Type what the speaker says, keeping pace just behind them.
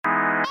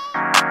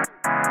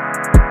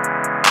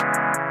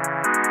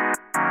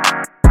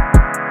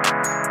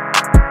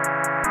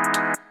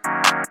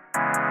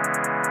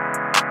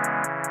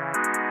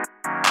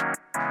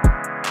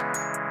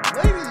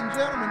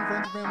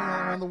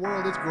around the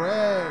world. It's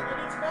Greg.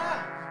 And it's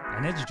Matt.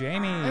 And it's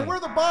Jamie. And we're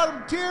the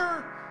bottom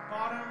tier.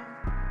 Bottom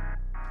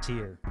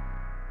tier.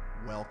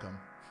 Welcome.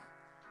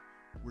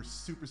 We're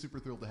super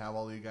thrilled to have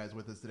all of you guys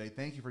with us today.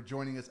 Thank you for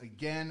joining us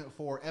again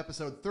for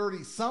episode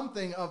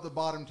 30-something of the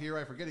bottom tier.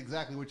 I forget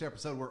exactly which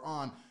episode we're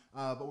on,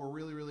 but we're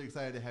really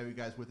excited to have you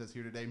guys with us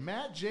here today.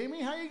 Matt,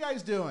 Jamie, how you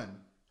guys doing?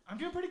 I'm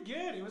doing pretty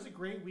good. It was a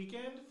great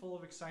weekend, full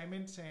of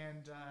excitement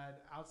and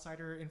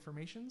outsider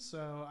information.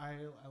 So I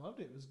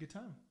loved it. It was a good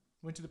time.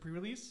 Went to the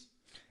pre-release.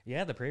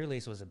 Yeah, the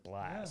pre-release was a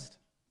blast.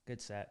 Yeah.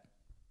 Good set.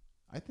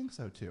 I think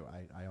so too.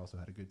 I also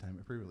had a good time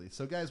at pre-release.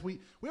 So guys, we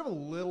have a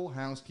little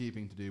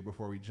housekeeping to do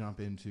before we jump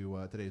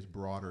into today's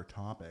broader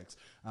topics.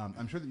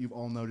 I'm sure that you've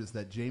all noticed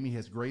that Jamie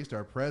has graced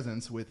our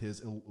presence with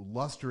his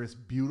illustrious,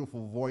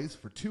 beautiful voice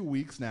for 2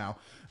 weeks now.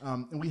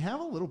 And we have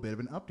a little bit of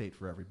an update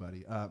for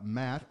everybody.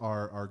 Matt,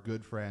 our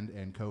good friend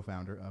and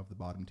co-founder of the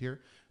Bottom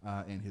Tier,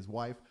 and his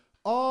wife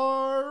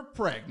are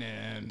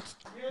pregnant.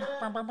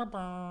 Yeah.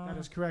 That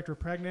is correct. We're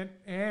pregnant.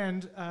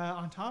 And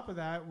on top of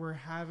that, we're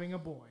having a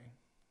boy.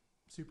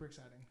 Super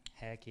exciting.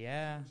 Heck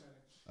yeah.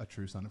 A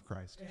true son of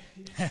Christ.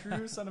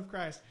 True son of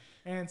Christ.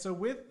 And so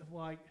with,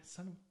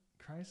 son of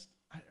Christ,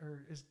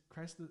 or is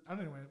Christ, I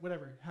don't know,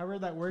 whatever. However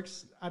that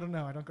works, I don't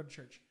know. I don't go to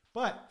church.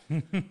 But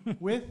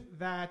with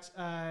that,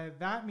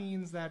 that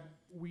means that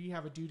we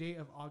have a due date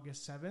of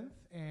August 7th.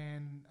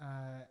 And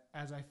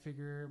as I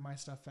figure my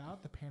stuff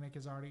out, the panic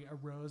has already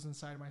arose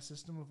inside my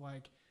system of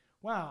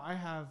wow, I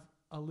have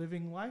a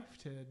living life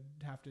to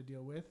have to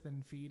deal with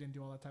and feed and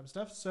do all that type of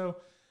stuff. So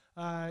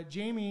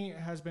Jamie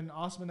has been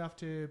awesome enough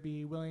to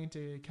be willing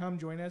to come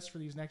join us for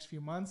these next few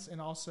months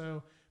and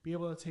also be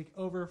able to take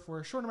over for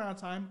a short amount of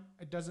time.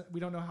 We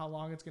don't know how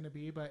long it's going to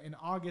be, but in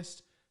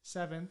August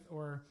 7th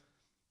or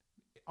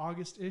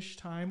August-ish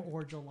time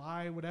or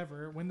July,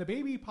 whatever, when the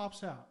baby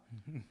pops out,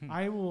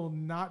 I will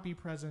not be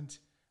present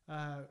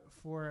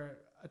for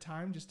a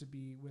time just to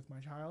be with my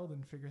child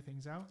and figure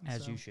things out.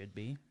 As you should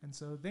be. And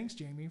so thanks,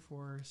 Jamie,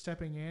 for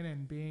stepping in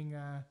and being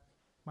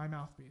my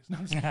mouthpiece. No,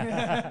 I'm just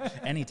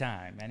kidding.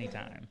 Anytime.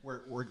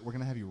 We're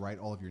gonna have you write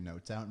all of your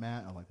notes out,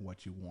 Matt, on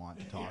what you want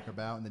to talk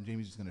about, and then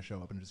Jamie's just gonna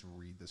show up and just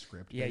read the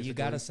script. Yeah, you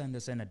got to send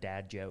us in a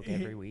dad joke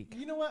every week.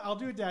 You know what? I'll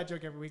do a dad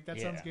joke every week. That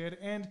sounds good.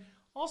 And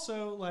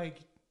also,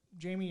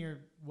 Jamie, you're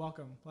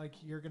welcome.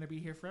 You're gonna be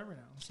here forever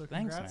now. So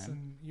congrats, thanks, man.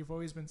 And you've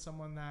always been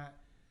someone that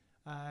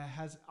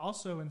has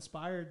also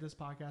inspired this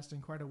podcast in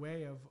quite a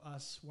way of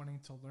us wanting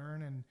to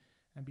learn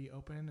and be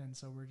open. And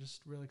so we're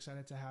just really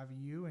excited to have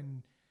you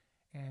and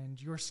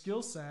your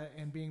skill set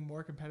and being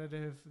more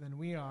competitive than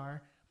we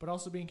are, but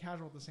also being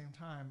casual at the same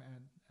time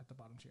at the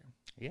bottom tier.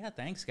 Yeah,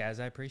 thanks, guys.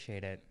 I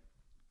appreciate it.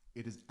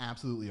 It is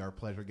absolutely our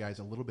pleasure, guys.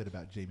 A little bit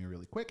about Jamie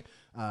really quick.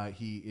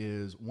 He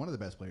is one of the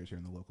best players here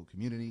in the local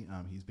community.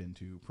 He's been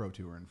to Pro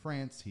Tour in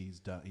France.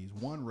 He's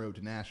won Road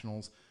to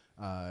Nationals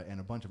and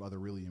a bunch of other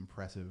really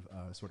impressive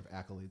sort of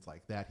accolades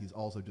like that. He's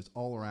also just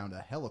all around a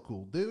hella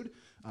cool dude.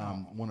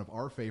 One of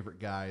our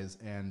favorite guys.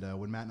 And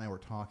when Matt and I were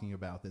talking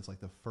about this,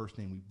 the first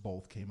name we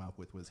both came up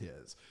with was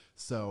his.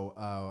 So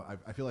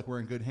I feel like we're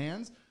in good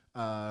hands.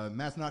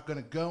 Matt's not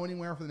going to go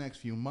anywhere for the next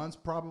few months,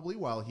 probably,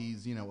 while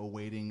he's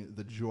awaiting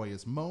the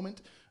joyous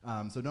moment.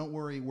 So don't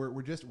worry,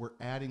 we're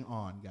adding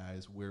on,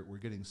 guys. We're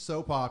getting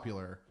so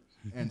popular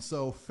and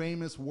so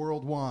famous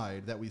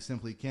worldwide that we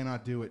simply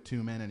cannot do it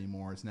 2 men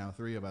anymore. It's now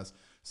 3 of us.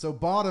 So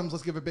bottoms,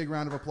 let's give a big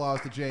round of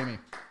applause to Jamie.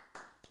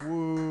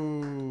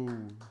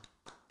 Woo!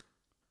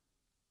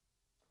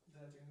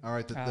 All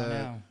right,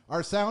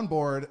 our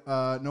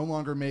soundboard no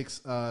longer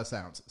makes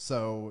sounds,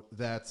 so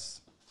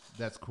that's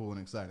cool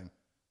and exciting.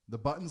 The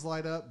buttons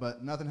light up,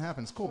 but nothing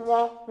happens. Cool.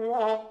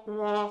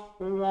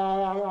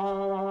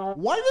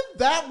 Why did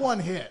that one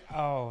hit?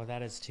 Oh,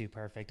 that is too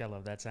perfect. I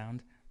love that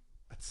sound.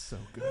 That's so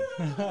good.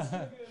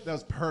 That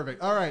was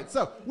perfect. All right,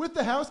 so with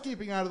the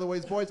housekeeping out of the way,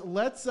 boys,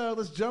 let's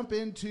jump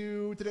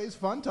into today's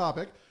fun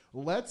topic.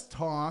 Let's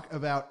talk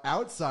about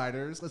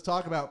outsiders. Let's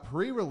talk about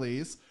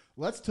pre-release.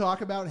 Let's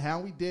talk about how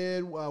we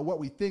did, what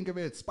we think of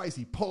it,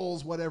 spicy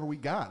pulls, whatever we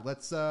got.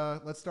 Let's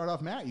start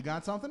off. Matt, you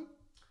got something?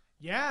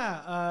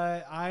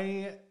 Yeah,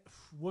 I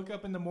woke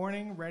up in the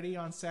morning ready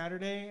on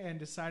Saturday and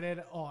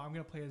decided, I'm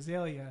going to play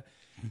Azalea.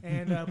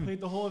 And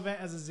played the whole event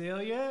as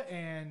Azalea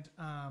and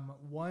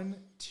won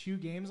 2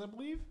 games, I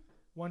believe.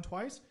 Won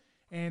twice.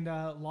 And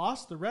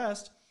lost the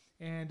rest.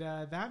 And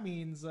that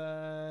means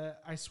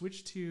I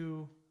switched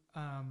to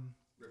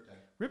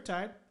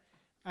Riptide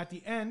at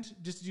the end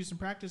just to do some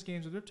practice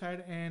games with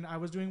Riptide. And I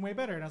was doing way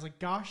better. And I was like,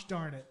 gosh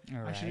darn it. All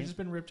right. I should have just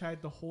been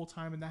Riptide the whole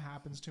time. And that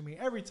happens to me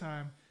every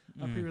time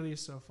a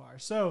pre-release so far.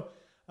 So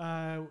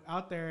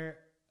out there,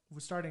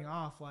 starting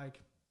off, I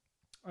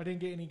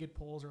didn't get any good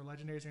pulls or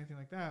legendaries or anything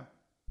like that.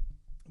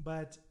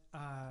 But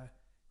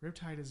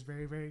Riptide is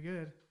very, very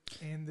good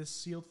in this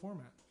sealed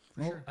format.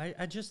 For sure.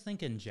 I just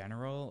think in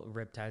general,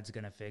 Riptide's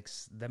going to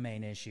fix the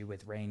main issue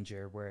with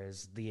Ranger,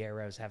 whereas the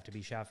arrows have to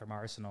be shot from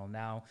Arsenal.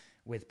 Now,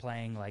 with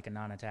playing a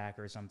non-attack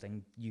or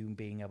something, you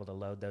being able to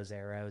load those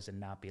arrows and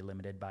not be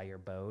limited by your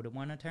bow to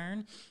 1 a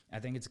turn, I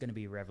think it's going to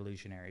be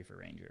revolutionary for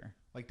Ranger.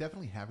 like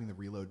definitely having the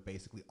reload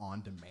basically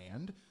on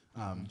demand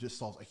just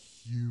solves a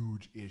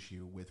huge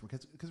issue with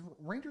because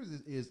Rangers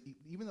is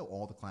even though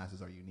all the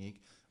classes are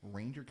unique,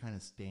 Ranger kind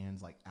of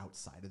stands like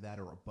outside of that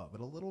or above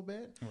it a little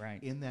bit,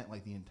 right? In that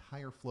like the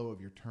entire flow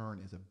of your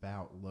turn is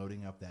about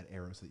loading up that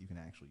arrow so that you can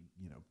actually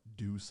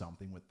do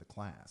something with the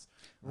class,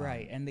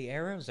 right? And the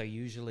arrows are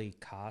usually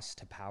cost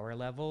to power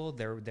level.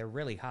 They're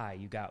really high.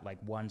 You got like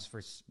one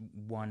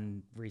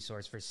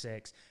resource for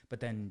 6, but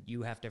then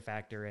you have to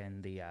factor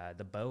in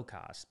the bow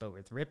cost. But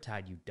with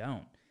Riptide, you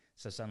don't.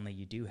 So suddenly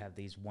you do have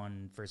these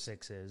 1 for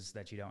 6s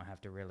that you don't have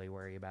to really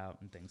worry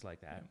about and things like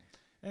that.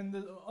 Yeah. And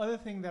the other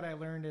thing that I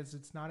learned is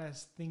it's not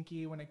as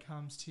thinky when it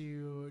comes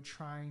to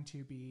trying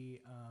to be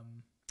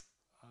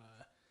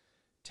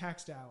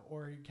taxed out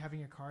or having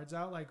your cards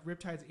out. Like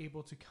Riptide's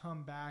able to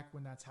come back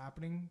when that's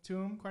happening to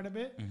him quite a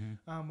bit,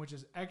 which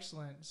is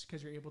excellent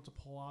because you're able to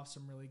pull off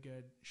some really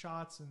good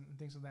shots and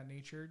things of that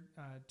nature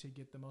to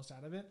get the most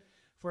out of it.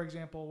 For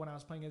example, when I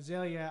was playing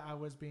Azalea, I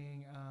was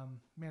being,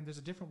 there's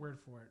a different word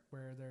for it,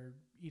 where they're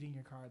eating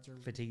your cards or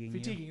fatiguing.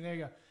 There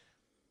you go.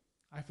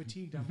 I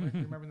fatigued. I'm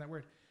remembering that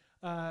word.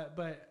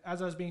 But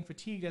as I was being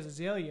fatigued as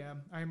Azalea,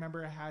 I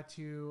remember I had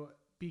to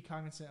be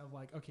cognizant of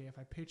like, okay, if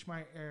I pitch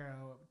my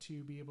arrow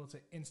to be able to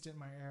instant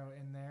my arrow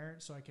in there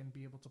so I can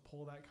be able to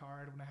pull that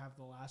card when I have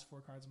the last 4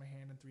 cards in my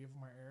hand and 3 of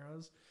them are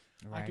arrows,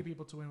 I could be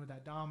able to win with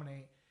that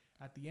dominate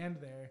at the end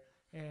there.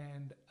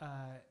 And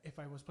if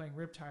I was playing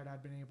Riptide,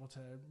 I'd been able to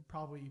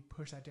probably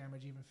push that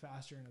damage even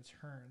faster in a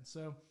turn.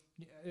 So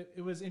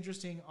it was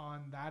interesting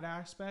on that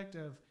aspect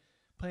of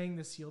playing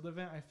the sealed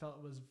event. I felt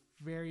it was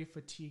very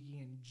fatiguing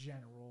in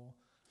general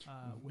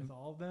with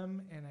all of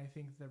them. And I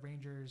think the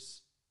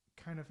Rangers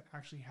kind of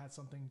actually had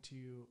something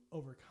to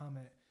overcome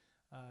it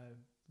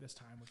this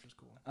time, which was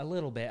cool. A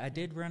little bit. I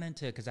did run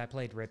into, because I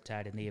played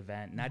Riptide in the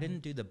event, and I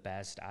didn't do the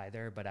best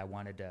either, but I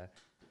wanted to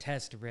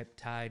test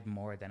Riptide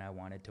more than I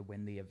wanted to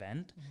win the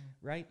event,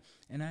 right?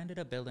 And I ended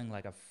up building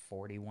like a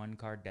 41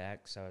 card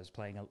deck, so I was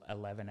playing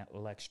 11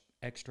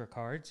 extra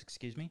cards,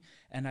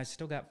 and I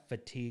still got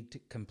fatigued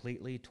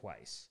completely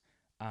twice.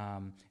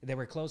 They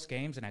were close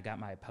games, and I got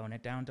my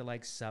opponent down to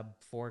like sub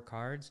 4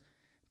 cards,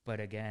 but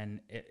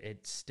again,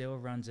 it still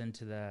runs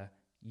into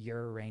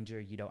you're a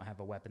Ranger, you don't have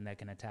a weapon that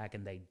can attack,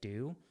 and they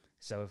do.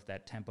 So if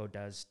that tempo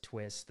does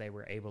twist, they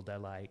were able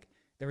to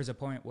there was a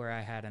point where I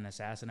had an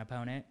assassin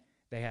opponent.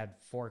 They had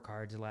 4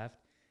 cards left,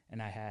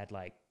 and I had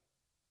like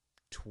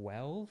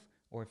 12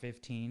 or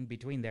 15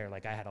 between there.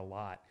 Like I had a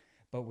lot,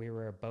 but we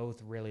were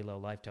both really low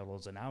life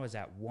totals, and I was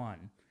at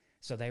 1.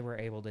 So they were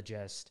able to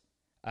just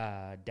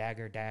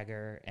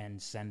dagger,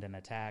 and send an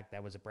attack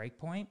that was a break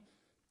point,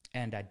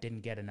 and I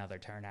didn't get another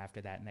turn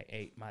after that, and they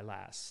ate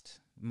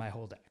my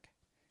whole deck.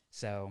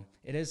 So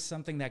it is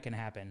something that can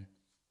happen.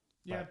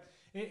 Yeah,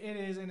 it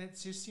is, and it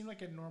just seemed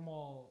like a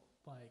normal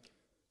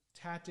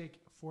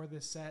tactic for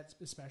this set,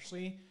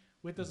 especially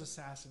with those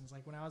assassins.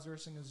 Like when I was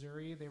versing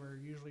Azuri, they were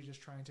usually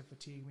just trying to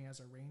fatigue me as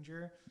a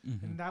Ranger,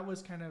 and that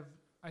was kind of,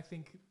 I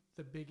think,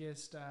 the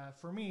biggest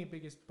for me,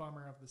 biggest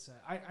bummer of the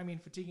set. I mean,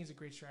 fatiguing is a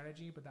great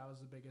strategy, but that was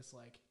the biggest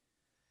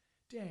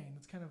dang,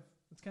 it's kind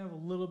of a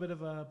little bit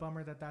of a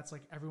bummer that's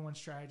like everyone's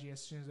strategy.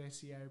 As soon as they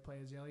see I play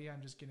Azalea,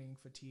 I'm just getting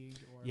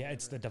fatigued. Or yeah,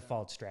 it's the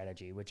default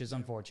strategy, which is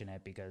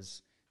unfortunate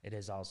because it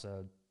is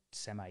also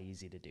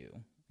semi-easy to do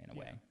in a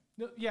way.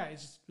 No, yeah,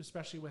 it's just,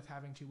 especially with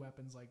having 2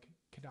 weapons like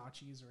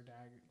Kadachis or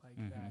dagger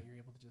that, you're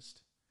able to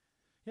just,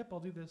 I'll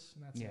do this,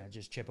 and that's it. Yeah,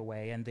 just chip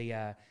away. And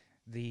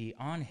the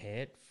on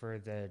hit for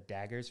the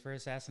daggers for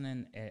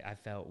Assassin, I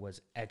felt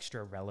was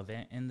extra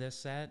relevant in this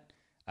set.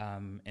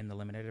 In the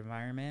limited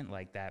environment,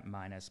 like that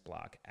minus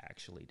block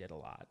actually did a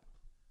lot.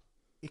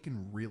 It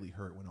can really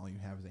hurt when all you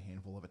have is a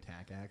handful of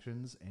attack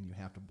actions and you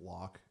have to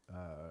block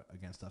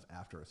against stuff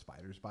after a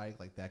spider spike.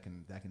 Like that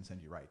can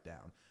send you right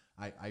down.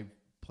 I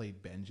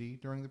played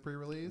Benji during the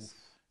pre-release. Oof.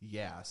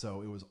 Yeah,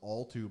 so it was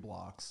all 2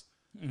 blocks.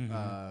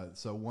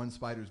 So 1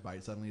 spider's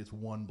bite, suddenly it's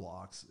 1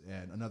 blocks,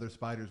 and another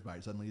spider's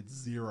bite, suddenly it's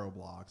 0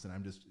 blocks, and I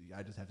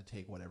just have to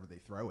take whatever they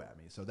throw at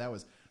me. So that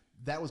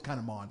was kind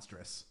of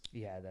monstrous.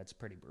 Yeah, that's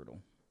pretty brutal.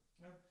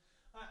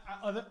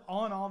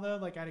 All in all, though,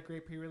 I had a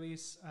great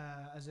pre-release.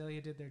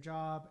 Azalea did their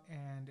job,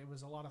 and it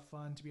was a lot of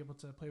fun to be able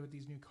to play with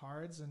these new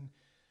cards. And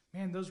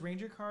man, those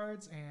Ranger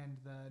cards and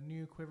the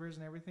new quivers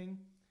and everything,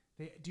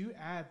 they do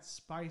add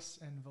spice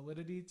and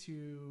validity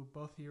to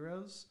both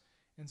heroes.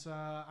 And so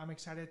I'm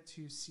excited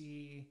to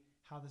see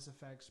how this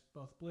affects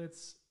both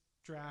Blitz,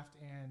 Draft,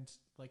 and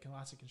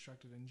Classic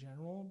Constructed in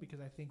general, because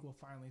I think we'll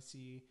finally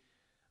see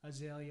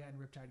Azalea and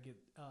Riptide get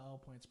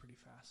L points pretty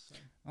fast. So.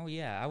 Oh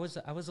yeah, I was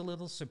a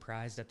little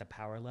surprised at the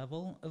power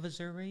level of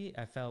Azuri.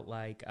 I felt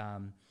like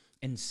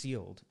in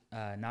Sealed,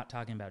 not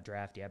talking about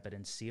Draft yet, but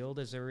in Sealed,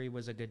 Azuri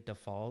was a good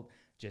default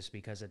just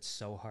because it's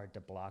so hard to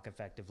block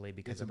effectively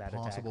because of that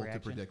attack reaction. It's impossible to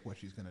predict what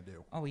she's going to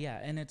do. Oh yeah,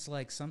 and it's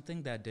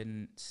something that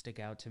didn't stick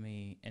out to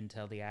me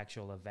until the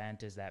actual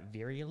event is that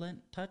Virulent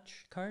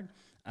Touch card.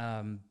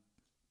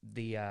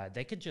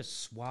 They could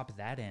just swap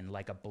that in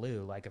like a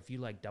blue. Like if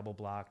you double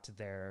blocked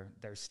their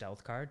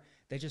stealth card,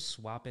 they just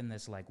swap in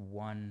this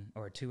 1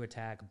 or 2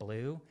 attack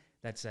blue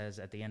that says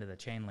at the end of the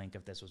chain link,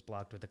 if this was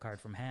blocked with a card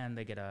from hand,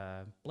 they get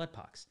a Blood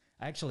Pox.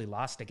 I actually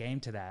lost a game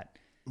to that.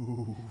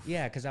 Ooh.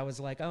 Yeah, because I was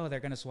like, oh, they're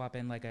going to swap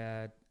in like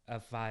a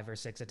 5 or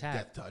 6 attack.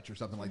 Death touch or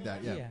something like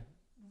that. Yeah.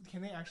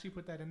 Can they actually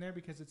put that in there?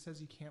 Because it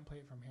says you can't play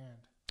it from hand.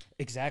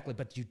 Exactly,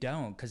 but you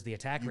don't, because the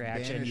attack You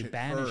reaction, you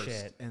banish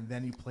it. and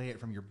then you play it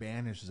from your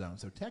banish zone.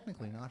 So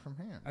technically not from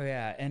hand. Oh,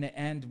 yeah,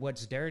 and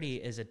what's dirty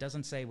is it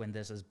doesn't say when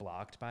this is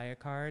blocked by a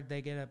card,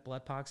 they get a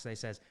Blood Pox. They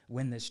says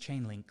when this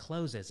chain link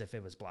closes if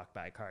it was blocked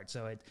by a card.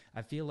 So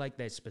I feel like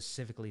they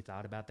specifically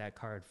thought about that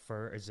card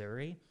for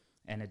Azuri,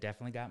 and it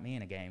definitely got me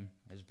in a game.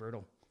 It was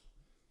brutal.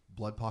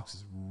 Blood Pox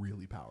is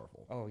really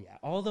powerful. Oh yeah,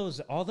 all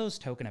those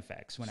token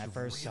effects when I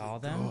first saw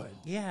them. good.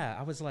 Yeah,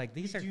 I was like,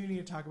 these are. Do you need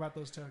to talk about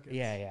those tokens?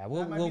 Yeah.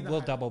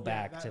 We'll double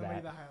back to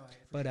that.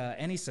 But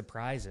any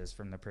surprises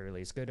from the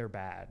pre-release, good or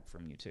bad,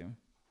 from you two?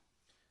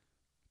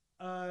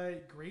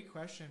 Great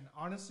question.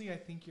 Honestly, I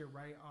think you're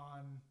right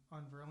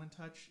on Verlin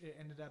Touch. It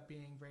ended up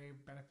being very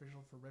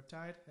beneficial for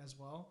Riptide as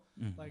well.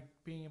 Mm-hmm. Like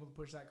being able to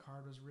push that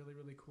card was really,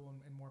 really cool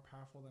and more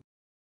powerful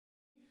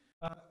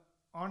than.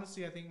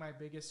 Honestly, I think my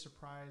biggest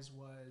surprise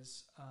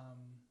was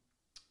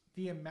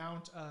the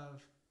amount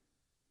of.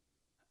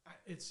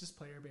 It's just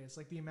player based.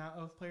 Like the amount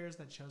of players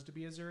that chose to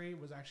be Azuri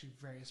was actually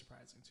very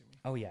surprising to me.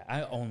 Oh yeah,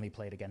 I only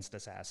played against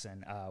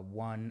Assassin,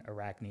 1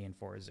 Arachne and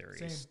 4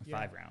 Azuris,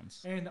 5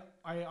 rounds. And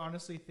I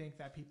honestly think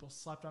that people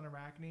slept on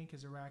Arachne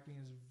because Arachne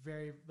is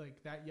very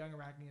that young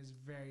Arachne is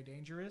very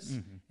dangerous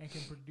and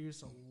can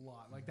produce a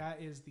lot. Like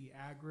that is the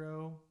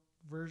aggro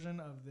version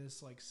of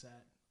this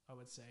set. I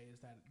would say is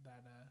that.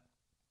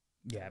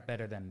 Yeah,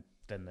 better than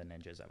the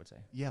ninjas, I would say.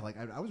 Yeah,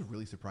 I was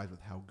really surprised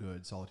with how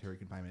good Solitary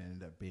Confinement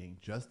ended up being.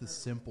 Just the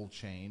simple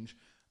change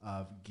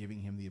of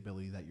giving him the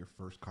ability that your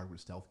first card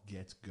with stealth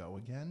gets go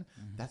again.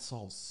 That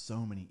solves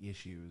so many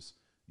issues,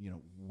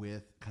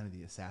 with kind of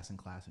the assassin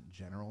class in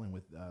general, and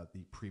with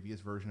the previous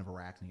version of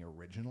Arachne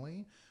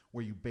originally,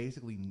 where you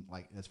basically,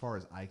 as far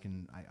as I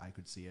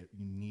could see it,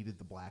 you needed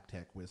the Black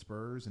Tech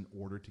Whisperers in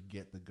order to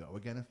get the go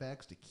again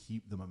effects to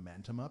keep the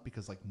momentum up,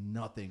 because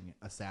nothing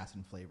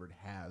assassin flavored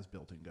has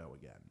built in go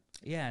again.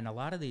 Yeah, and a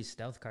lot of these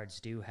stealth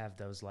cards do have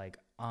those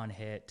on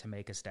hit to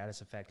make a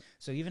status effect.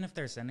 So even if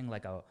they're sending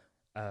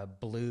a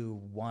blue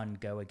 1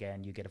 go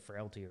again, you get a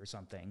frailty or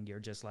something,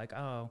 you're just like,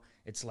 oh,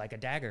 it's like a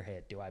dagger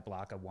hit. Do I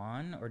block a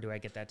 1 or do I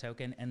get that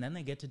token? And then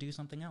they get to do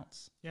something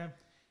else. Yeah.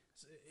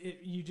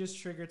 You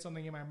just triggered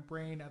something in my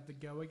brain of the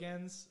go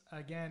agains.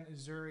 Again,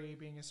 Azuri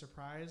being a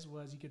surprise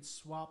was you could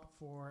swap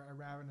for a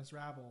Ravenous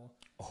Rabble.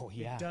 Oh,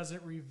 yeah. It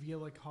doesn't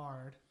reveal a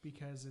card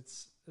because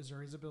it's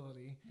Azuri's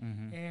ability.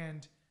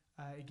 And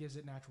it gives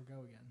it natural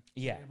go again. So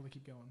yeah. You're able to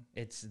keep going.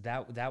 It's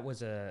that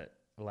was a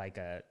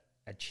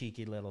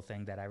cheeky little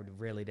thing that I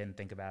really didn't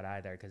think about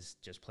either, because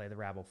just play the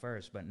Rabble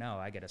first. But no,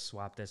 I get to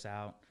swap this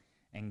out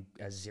and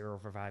a 0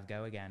 for 5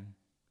 go again.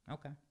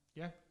 Okay.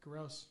 Yeah,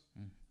 gross.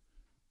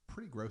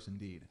 Pretty gross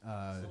indeed.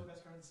 Still the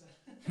best card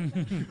in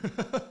the set.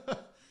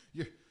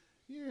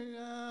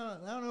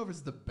 I don't know if it's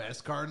the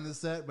best card in the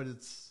set, but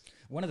it's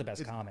one of the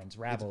best commons.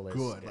 Rabble is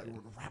good.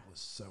 Rabble is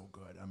so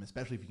good,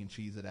 especially if you can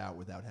cheese it out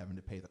without having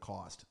to pay the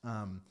cost.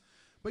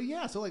 But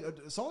yeah, so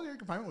Solitary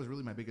Confinement was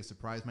really my biggest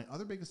surprise. My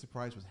other biggest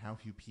surprise was how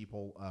few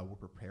people were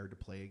prepared to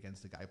play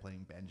against a guy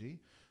playing Benji.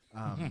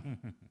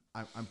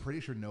 I'm pretty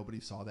sure nobody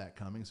saw that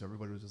coming, so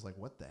everybody was just like,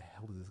 what the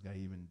hell does this guy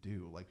even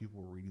do?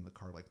 People were reading the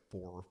card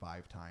 4 or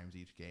 5 times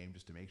each game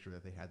just to make sure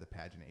that they had the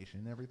pagination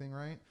and everything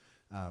right.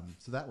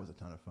 So that was a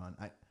ton of fun.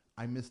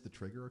 I missed the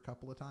trigger a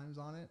couple of times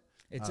on it.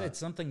 It's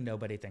something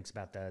nobody thinks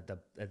about,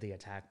 the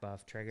attack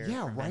buff trigger.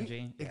 Yeah, from right.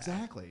 Benji.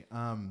 Exactly.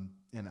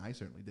 And I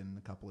certainly didn't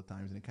a couple of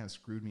times, and it kind of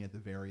screwed me at the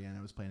very end.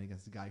 I was playing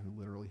against a guy who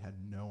literally had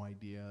no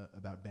idea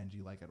about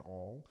Benji at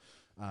all,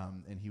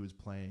 and he was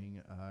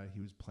playing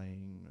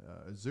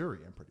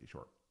Azuri, I'm pretty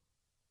sure.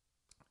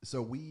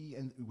 So we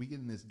get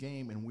in this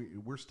game, and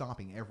we're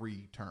stopping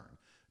every turn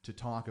to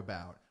talk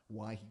about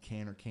why he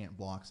can or can't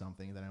block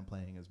something that I'm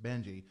playing as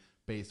Benji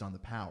based on the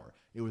power.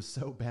 It was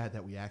so bad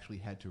that we actually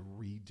had to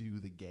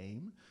redo the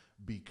game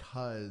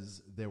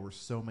because there were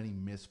so many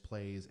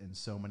misplays and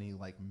so many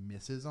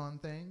misses on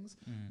things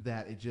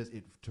that it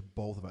to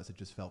both of us, it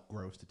just felt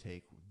gross to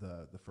take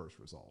the first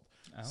result.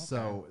 Oh,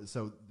 okay.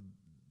 So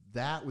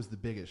that was the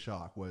biggest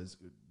shock, was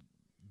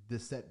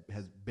this set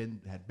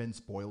had been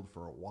spoiled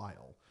for a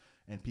while,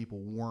 and people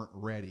weren't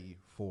ready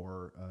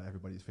for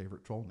everybody's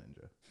favorite troll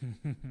ninja.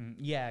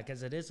 Yeah,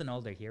 because it is an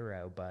older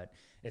hero, but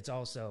it's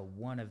also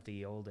one of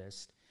the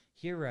oldest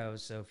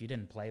heroes. So if you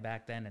didn't play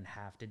back then and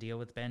have to deal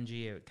with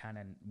Benji, it kind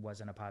of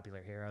wasn't a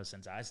popular hero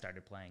since I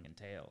started playing in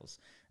Tales.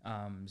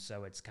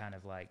 So it's kind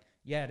of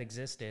it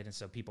existed, and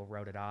so people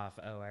wrote it off.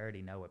 Oh, I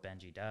already know what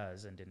Benji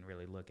does, and didn't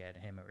really look at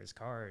him or his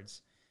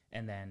cards.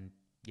 And then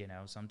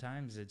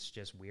sometimes it's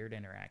just weird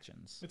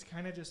interactions. It's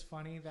kind of just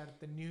funny that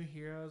the new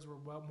heroes were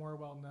more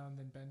well known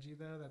than Benji,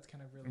 though. That's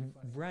kind of really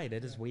funny. Right,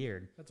 it is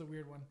weird. That's a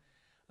weird one.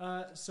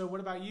 So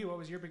what about you? What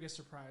was your biggest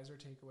surprise or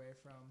takeaway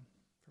from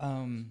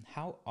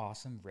how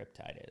awesome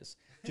Riptide is.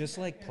 Just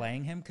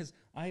playing him, because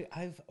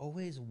I've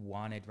always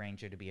wanted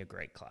Ranger to be a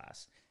great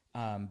class.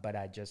 But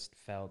I just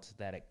felt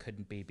that it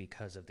couldn't be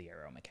because of the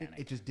arrow mechanic.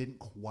 It just didn't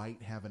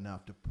quite have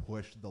enough to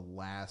push the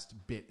last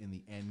bit in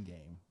the end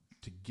game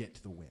to get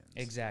to the wins.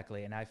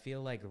 Exactly, and I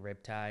feel like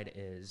Riptide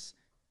is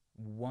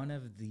one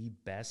of the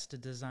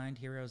best designed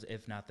heroes,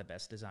 if not the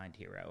best designed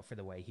hero, for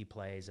the way he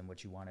plays and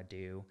what you want to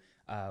do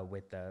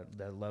with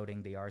the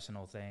loading the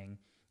arsenal thing.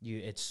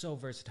 It's so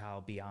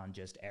versatile beyond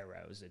just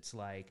arrows. It's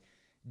like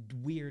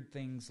weird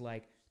things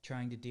like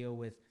trying to deal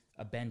with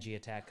a Benji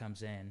attack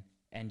comes in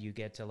and you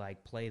get to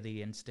like play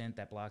the instant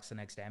that blocks the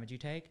next damage you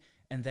take,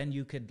 and then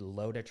you could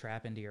load a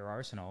trap into your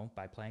arsenal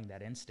by playing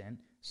that instant,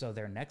 so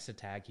their next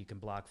attack you can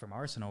block from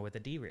arsenal with a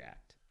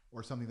D-react.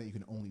 Or something that you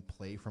can only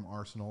play from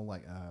arsenal,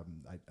 like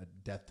a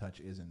death touch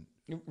isn't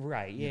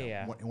right.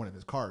 Yeah, one of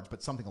his cards,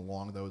 but something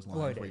along those lines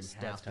Well, it where is,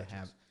 you have death to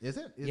have. touches. Is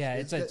it?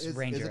 It's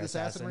Ranger Is it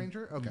Assassin.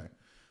 Ranger? Okay.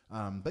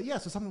 But yeah,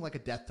 so something like a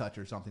death touch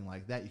or something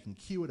like that, you can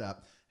queue it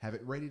up, have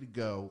it ready to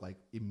go like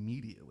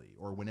immediately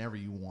or whenever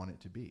you want it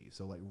to be.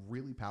 So like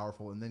really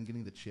powerful, and then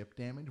getting the chip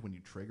damage when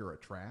you trigger a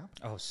trap.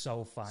 Oh,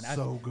 so fun.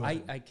 So good.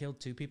 I killed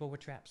 2 people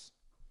with traps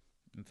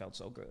and felt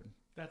so good.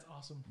 That's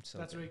awesome. So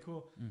That's good. really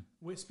cool.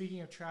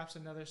 Speaking of traps,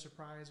 another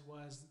surprise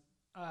was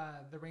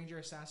the Ranger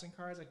Assassin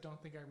cards. I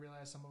don't think I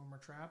realized some of them are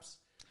traps.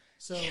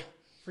 So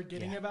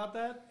forgetting about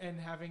that and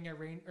having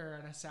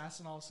an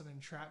assassin all of a sudden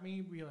trap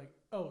me, be like,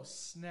 oh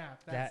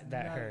snap, That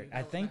nutty. hurt.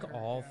 I think that hurt,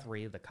 all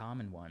 3 of the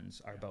common ones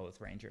are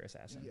both Ranger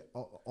Assassin. Yeah,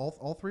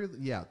 all three.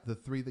 The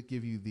 3 that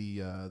give you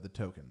the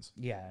tokens.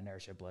 Yeah,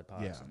 Inertia,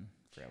 Bloodpox, Yeah. and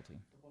Frailty.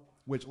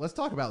 Which, let's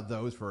talk about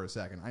those for a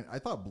second. I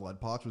thought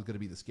Bloodpox was going to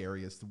be the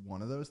scariest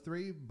one of those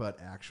 3, but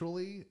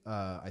actually,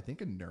 I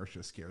think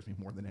Inertia scares me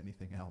more than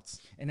anything else.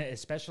 And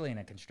especially in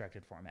a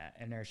constructed format,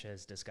 Inertia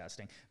is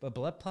disgusting. But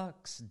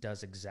Bloodpox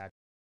does exactly,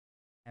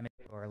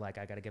 or like,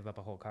 I got to give up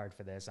a whole card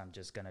for this. I'm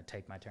just going to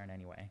take my turn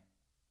anyway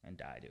and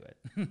die to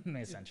it,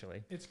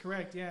 essentially. It's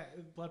correct. Yeah,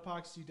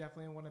 Bloodpox, you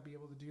definitely want to be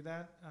able to do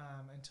that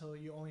until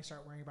you only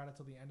start worrying about it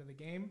till the end of the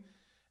game.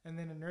 And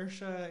then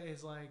Inertia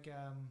is like...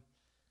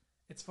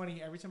 it's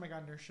funny, every time I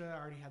got Inertia, I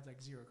already had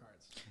like 0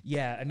 cards.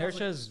 Yeah,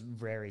 Inertia is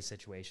very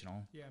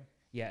situational. Yeah.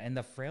 Yeah, and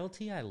the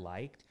Frailty I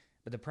liked,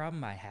 but the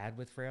problem I had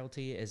with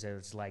Frailty is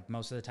it's like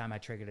most of the time I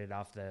triggered it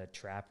off the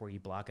trap where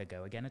you block a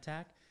go again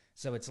attack.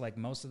 So it's like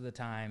most of the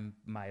time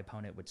my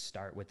opponent would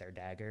start with their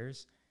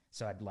daggers.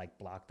 So I'd like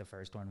block the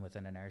first one with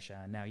an Inertia.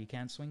 And now you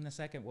can't swing the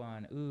second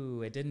one.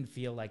 Ooh, it didn't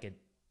feel like it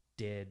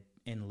did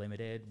in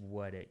Limited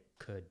what it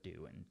could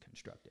do in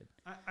Constructed.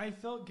 I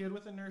felt good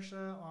with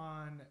Inertia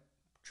on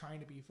trying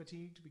to be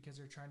fatigued because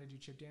they're trying to do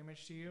chip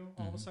damage to you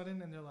all of a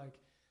sudden, and they're like,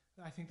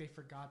 I think they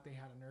forgot they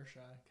had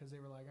Inertia because they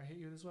were like, I hit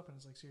you with this weapon.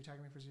 It's like, so you're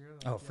attacking me for 0?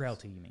 Like, Oh, yes.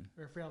 Frailty, you mean?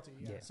 Or Frailty,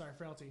 yeah. Yeah. Sorry,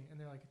 Frailty. And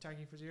they're like,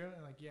 attacking you for 0?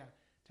 And like, yeah.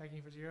 Attacking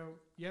you for 0?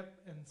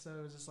 Yep. And so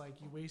it was just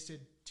like, you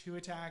wasted 2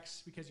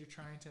 attacks because you're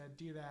trying to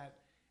do that,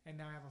 and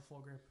now I have a full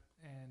grip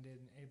and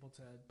able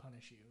to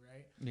punish you,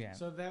 right? Yeah.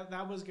 So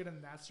that was good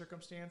in that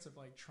circumstance of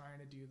like trying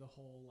to do the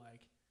whole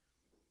like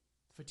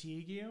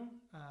fatigue you.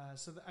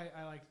 So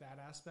I like that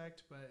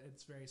aspect, but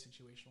it's very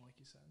situational, like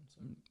you said.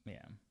 So.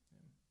 Yeah.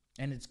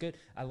 And it's good.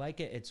 I like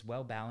it. It's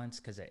well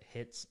balanced because it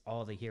hits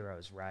all the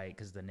heroes, right?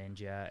 Because the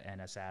ninja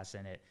and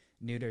assassin, it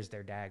neuters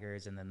their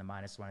daggers, and then the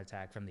 -1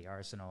 attack from the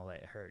arsenal,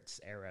 it hurts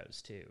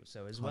arrows too.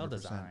 So it's well 100%.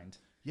 designed.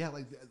 Yeah,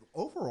 like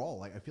overall,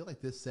 like I feel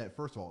like this set,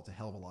 first of all, it's a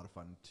hell of a lot of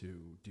fun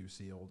to do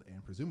sealed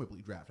and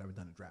presumably draft. I haven't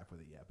done a draft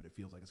with it yet, but it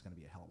feels like it's going to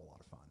be a hell of a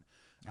lot of fun.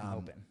 I'm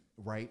hoping.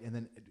 Right? And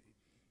then,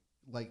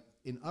 like,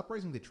 in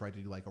Uprising, they tried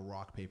to do like a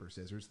rock, paper,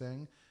 scissors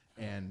thing,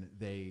 and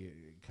they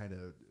kind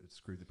of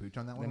screwed the pooch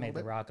on that one. They a made little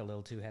the bit. rock a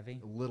little too heavy.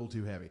 A little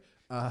too heavy.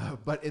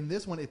 But in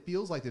this one, it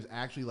feels like there's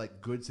actually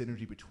like good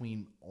synergy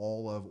between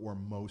all of or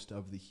most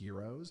of the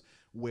heroes,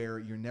 where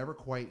you're never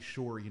quite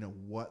sure, you know,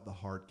 what the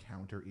hard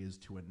counter is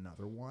to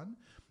another one.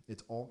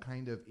 It's all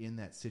kind of in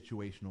that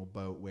situational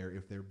boat where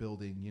if they're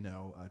building, you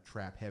know, a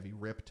trap heavy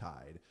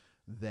Riptide,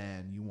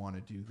 then you want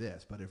to do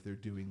this. But if they're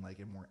doing like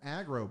a more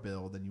aggro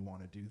build, then you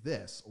want to do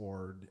this,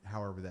 or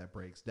however that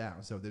breaks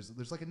down. So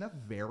there's like enough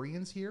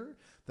variance here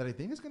that I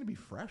think is going to be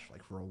fresh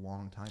like for a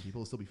long time.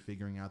 People will still be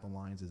figuring out the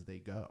lines as they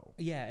go.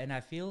 Yeah, and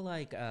I feel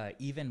like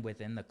even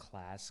within the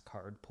class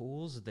card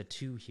pools, the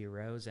 2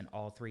 heroes in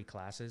all 3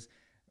 classes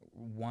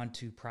want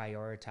to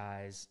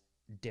prioritize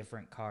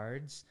different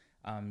cards.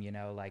 You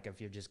know, like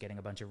if you're just getting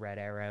a bunch of red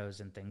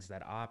arrows and things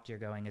that opt, you're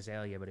going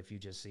Azalea. But if you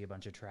just see a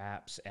bunch of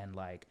traps and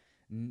like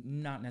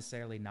not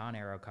necessarily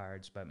non-arrow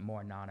cards, but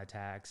more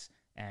non-attacks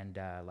and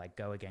like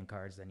go again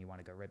cards, then you want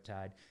to go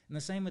Riptide. And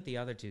the same with the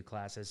other 2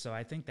 classes. So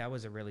I think that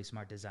was a really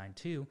smart design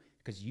too,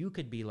 because you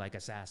could be like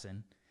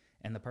Assassin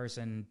and the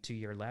person to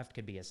your left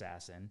could be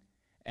Assassin,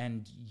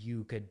 and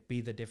you could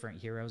be the different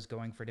heroes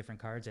going for different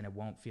cards, and it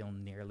won't feel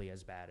nearly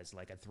as bad as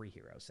like a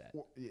 3-hero set.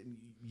 Well,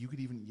 you could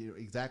even, you know,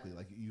 exactly,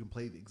 like you can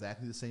play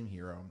exactly the same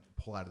hero,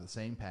 pull out of the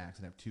same packs,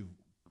 and have 2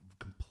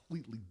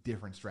 completely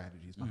different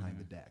strategies behind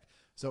the deck.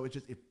 So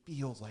it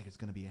feels like it's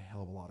going to be a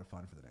hell of a lot of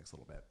fun for the next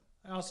little bit.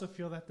 I also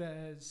feel that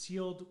the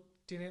sealed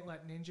didn't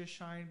let ninja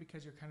shine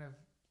because you're kind of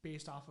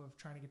based off of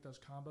trying to get those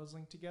combos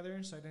linked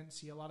together. So I didn't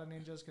see a lot of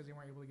ninjas because they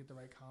weren't able to get the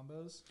right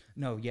combos.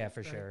 No, yeah,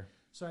 for Right. sure.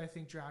 So I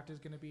think draft is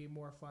going to be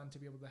more fun to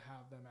be able to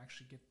have them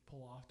actually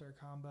pull off their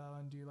combo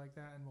and do like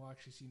that, and we'll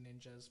actually see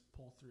ninjas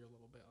pull through a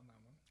little bit on that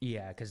one.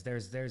 Yeah, because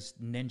there's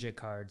ninja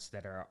cards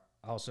that are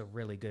also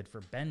really good for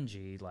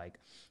Benji. Like,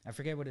 I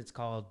forget what it's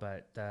called,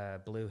 but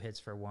the blue hits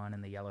for 1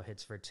 and the yellow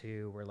hits for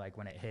 2, where like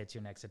when it hits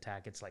your next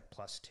attack, it's like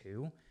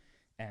 +2.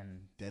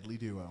 And Deadly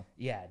Duo.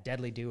 yeah,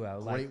 Deadly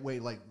Duo. Great way,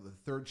 like the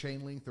third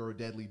chain link, throw a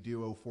Deadly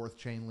Duo, fourth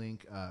chain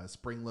link,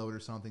 spring load or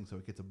something, so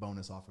it gets a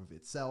bonus off of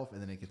itself,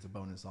 and then it gets a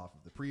bonus off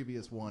of the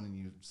previous one, and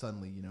you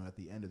suddenly, at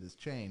the end of this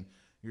chain,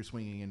 you're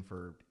swinging in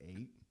for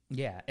 8.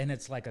 Yeah, and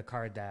it's like a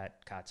card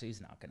that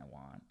Katsu's not going to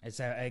want. It's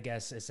I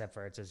guess, except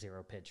for it's a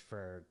 0 pitch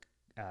for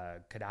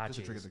Kodachis. Just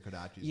to trigger the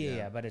Kodachis.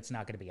 Yeah, but it's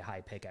not going to be a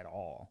high pick at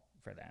all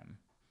for them.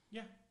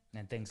 Yeah.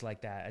 And things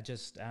like that.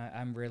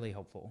 I'm really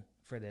hopeful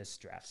for this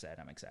draft set.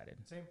 I'm excited.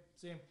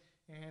 Same.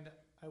 And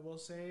I will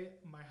say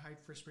my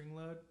hype for spring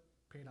load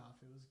paid off.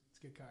 It's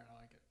a good card.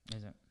 I like it.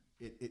 Is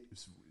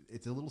it?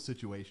 It's a little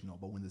situational,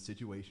 but when the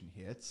situation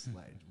hits,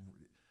 like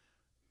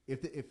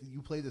if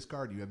you play this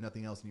card, you have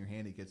nothing else in your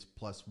hand, it gets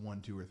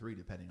 +1, 2, or 3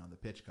 depending on the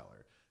pitch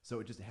color. So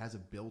it just has a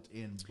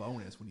built-in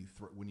bonus when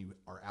you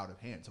are out of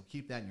hand. So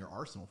keep that in your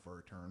arsenal for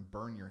a turn.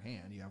 Burn your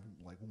hand. You have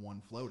like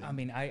 1 floating. I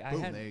mean,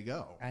 there you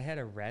go. I had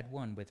a red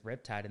one with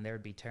Riptide, and there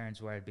would be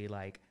turns where I'd be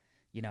like,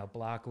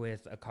 block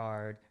with a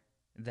card.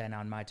 Then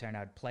on my turn,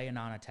 I'd play a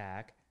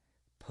non-attack,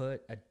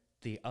 put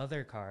the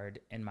other card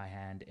in my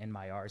hand in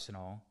my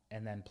arsenal,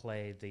 and then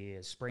play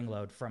the spring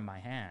load from my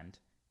hand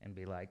and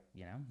be like,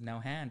 no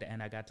hand.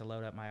 And I got to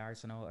load up my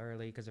arsenal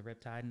early because of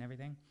Riptide and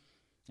everything.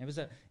 It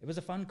was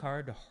a fun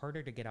card,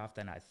 harder to get off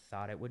than I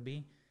thought it would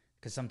be,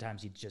 because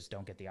sometimes you just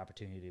don't get the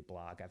opportunity to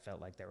block. I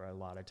felt like there were a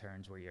lot of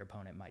turns where your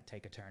opponent might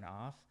take a turn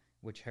off,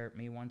 which hurt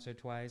me once or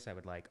twice. I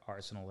would like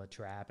arsenal a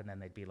trap, and then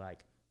they'd be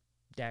like,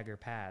 dagger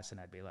pass, and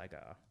I'd be like,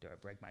 oh, do I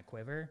break my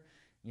quiver?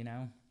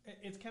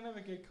 It's kind of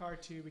a good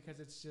card too because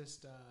it's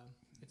just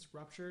it's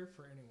rupture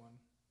for anyone.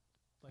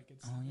 Like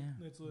it's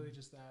literally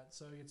just that.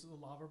 So it's a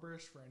lava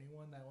burst for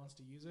anyone that wants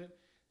to use it.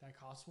 That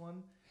costs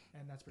 1,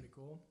 and that's pretty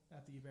cool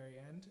at the very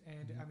end.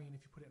 And I mean,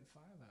 if you put it in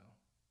 5 though,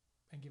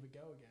 and give it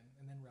go again,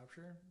 and then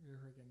rupture, you're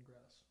freaking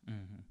gross.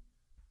 Mm-hmm.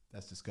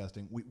 That's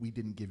disgusting. We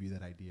didn't give you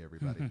that idea,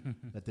 everybody.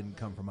 That didn't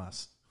come from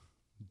us.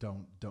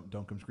 Don't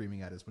come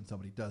screaming at us when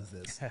somebody does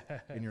this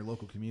in your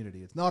local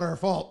community. It's not our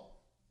fault.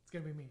 It's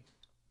gonna be me.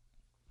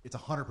 It's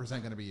 100%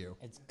 going to be you.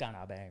 It's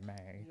gonna be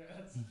me.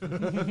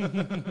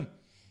 Yes.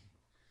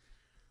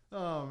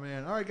 Oh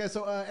man! All right, guys.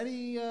 So,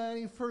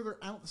 any further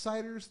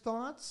outsiders'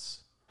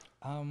 thoughts?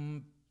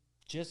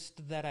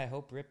 Just that I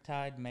hope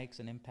Riptide makes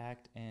an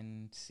impact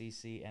in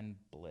CC and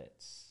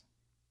Blitz.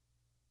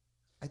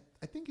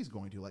 I think he's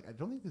going to. Like, I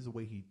don't think there's a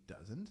way he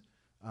doesn't.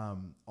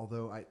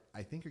 Although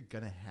I think you're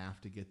gonna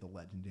have to get the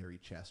legendary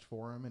chest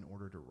for him in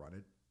order to run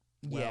it.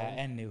 Well, Yeah,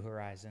 and New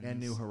Horizons.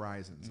 New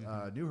Horizons.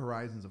 New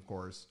Horizons, of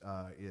course,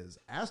 is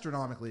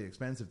astronomically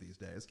expensive these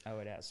days. Oh,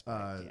 it has.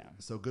 Yeah.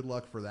 So good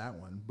luck for that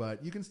one.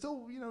 But you can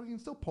still,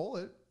 pull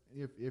it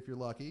if you're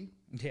lucky.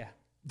 Yeah.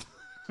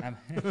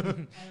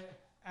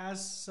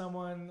 As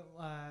someone,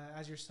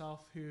 as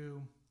yourself,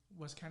 who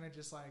was kind of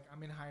just like,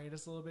 I'm in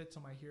hiatus a little bit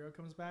till my hero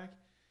comes back,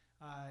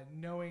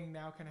 knowing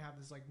now kind of have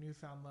this like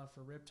newfound love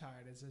for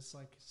Riptide, is this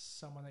like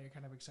someone that you're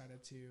kind of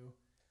excited to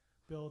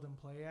build and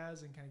play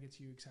as and kind of gets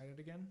you excited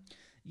again?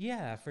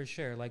 Yeah, for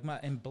sure. Like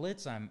in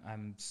Blitz,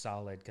 I'm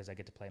solid because I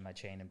get to play my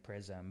Chain and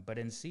Prism. But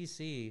in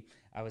CC,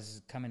 I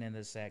was coming in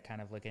this set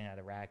kind of looking at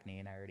Arachne,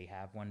 and I already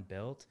have one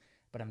built,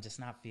 but I'm just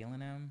not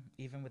feeling him,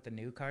 even with the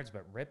new cards.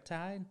 But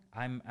Riptide,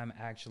 I'm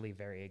actually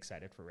very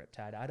excited for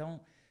Riptide. I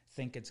don't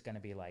think it's going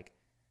to be like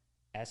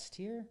S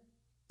tier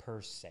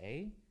per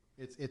se.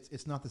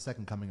 It's not the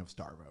second coming of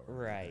Starvo,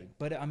 right?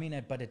 But I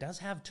mean, but it does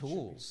have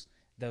tools.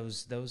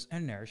 Those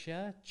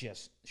inertia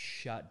just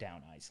shut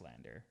down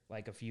Icelander.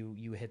 Like if you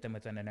hit them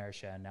with an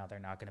inertia, and now they're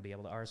not going to be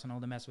able to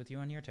arsenal to mess with you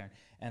on your turn.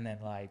 And then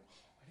like,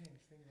 I didn't even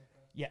think about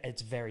that. yeah,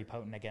 it's very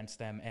potent against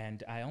them.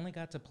 And I only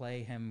got to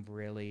play him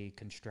really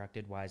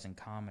constructed wise and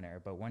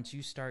commoner. But once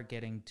you start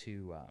getting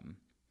to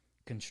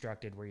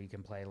constructed, where you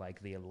can play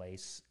like the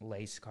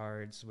lace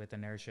cards with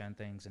inertia and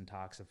things, and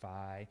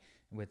toxify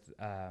with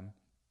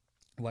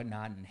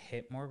whatnot, and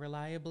hit more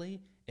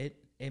reliably,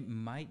 it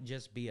might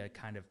just be a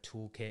kind of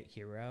toolkit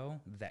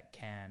hero that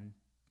can,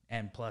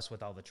 and plus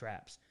with all the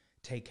traps,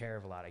 take care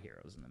of a lot of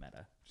heroes in the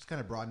meta. Just kind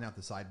of broaden out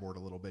the sideboard a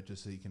little bit,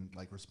 just so you can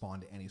like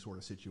respond to any sort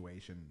of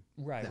situation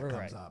that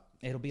comes up.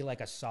 It'll be like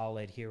a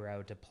solid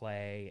hero to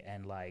play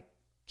and like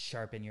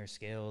sharpen your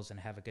skills and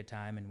have a good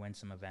time and win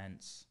some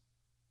events.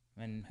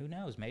 And who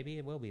knows, maybe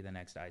it will be the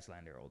next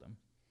Icelander Oldham.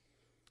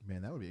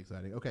 Man, that would be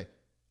exciting. Okay,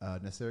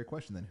 necessary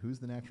question then. Who's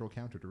the natural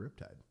counter to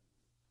Riptide?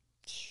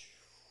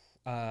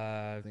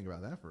 Think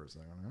about that for a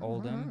second.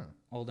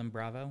 Oldham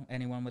Bravo.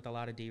 Anyone with a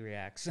lot of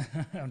D-reacts,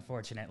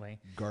 unfortunately.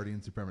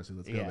 Guardian Supremacy.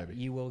 Let's go, baby.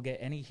 You will get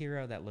any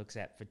hero that looks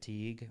at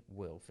fatigue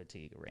will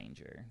fatigue a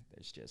Ranger.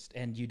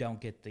 And you don't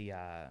get the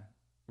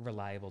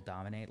reliable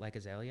dominate like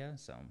Azalea.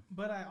 So,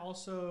 But I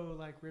also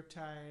like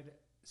Riptide.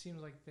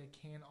 Seems like they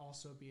can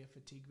also be a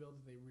fatigue build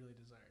if they really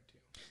desire to.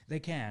 they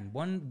can.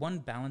 One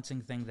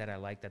balancing thing that I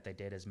like that they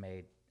did is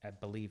made, I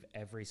believe,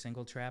 every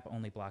single trap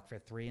only block for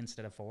 3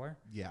 instead of 4.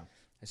 Yeah.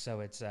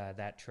 So it's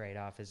that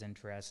trade-off is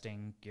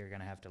interesting. You're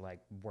going to have to like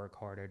work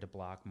harder to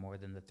block more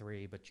than the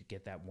 3, but you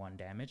get that 1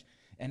 damage.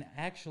 And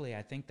actually,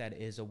 I think that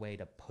is a way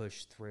to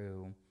push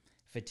through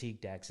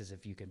fatigue decks, is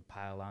if you can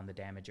pile on the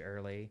damage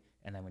early,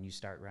 and then when you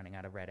start running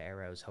out of red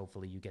arrows,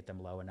 hopefully you get them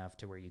low enough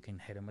to where you can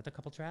hit them with a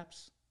couple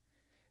traps.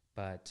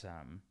 But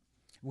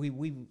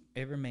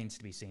it remains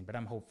to be seen, but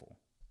I'm hopeful.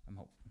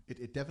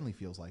 It definitely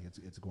feels like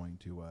it's going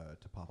to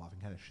pop off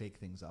and kind of shake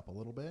things up a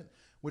little bit,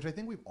 which I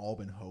think we've all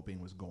been hoping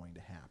was going to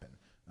happen.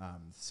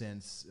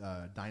 Since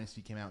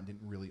Dynasty came out and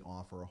didn't really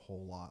offer a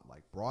whole lot,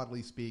 like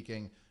broadly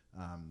speaking,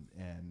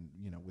 and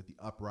with the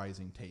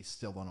Uprising taste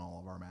still on all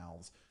of our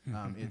mouths,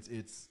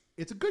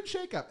 it's a good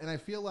shakeup, and I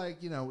feel like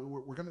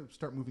we're going to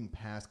start moving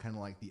past kind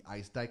of like the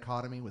ice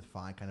dichotomy with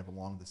Fi kind of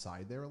along the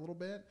side there a little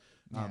bit,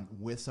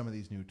 with some of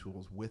these new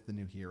tools, with the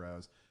new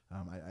heroes.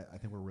 I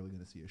think we're really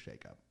going to see a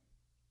shakeup.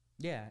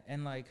 Yeah,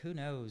 and like who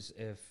knows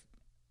if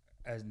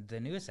the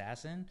new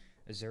assassin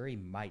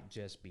Azuri might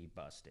just be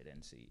busted in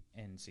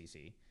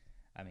CC.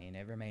 I mean,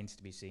 it remains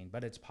to be seen,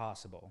 but it's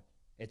possible.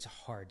 It's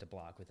hard to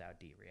block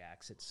without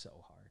D-reacts. It's so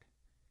hard.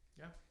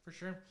 Yeah, for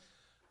sure.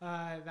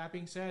 That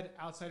being said,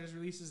 Outsiders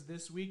releases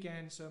this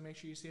weekend, so make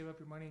sure you save up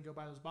your money and go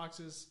buy those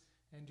boxes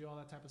and do all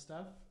that type of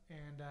stuff.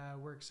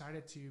 And we're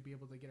excited to be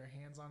able to get our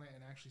hands on it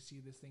and actually see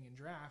this thing in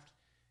draft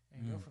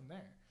and go from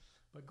there.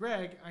 But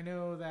Greg, I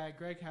know that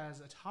Greg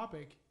has a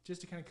topic just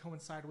to kind of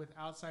coincide with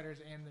Outsiders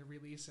and the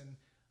release and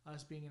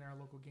us being in our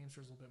local game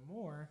stores a little bit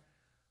more.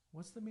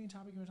 What's the main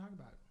topic you want to talk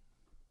about?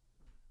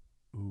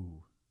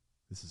 Ooh,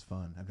 this is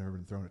fun. I've never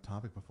been thrown a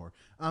topic before.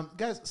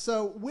 Guys,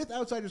 so with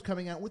Outsiders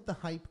coming out, with the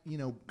hype,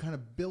 kind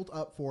of built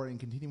up for it and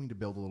continuing to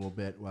build a little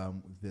bit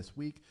this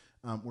week,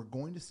 we're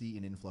going to see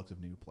an influx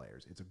of new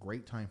players. It's a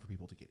great time for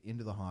people to get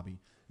into the hobby.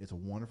 It's a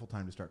wonderful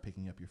time to start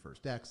picking up your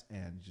first decks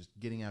and just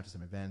getting out to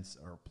some events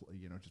or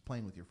just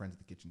playing with your friends at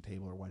the kitchen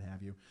table or what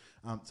have you.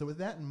 So with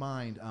that in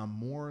mind,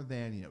 more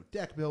than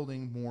deck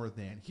building, more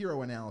than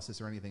hero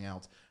analysis or anything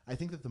else, I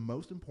think that the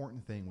most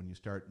important thing when you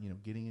start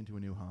getting into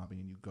a new hobby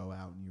and you go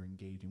out and you're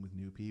engaging with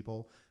new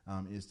people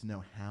is to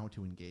know how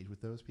to engage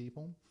with those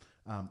people.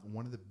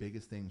 One of the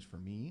biggest things for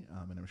me,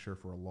 and I'm sure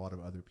for a lot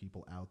of other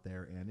people out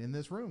there and in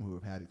this room who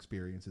have had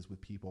experiences with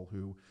people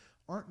who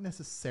aren't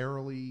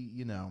necessarily,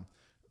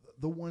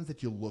 the ones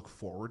that you look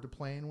forward to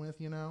playing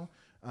with,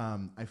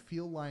 I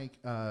feel like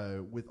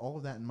with all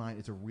of that in mind,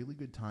 it's a really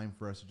good time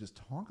for us to just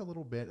talk a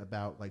little bit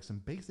about like some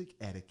basic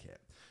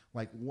etiquette,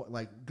 like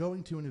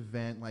going to an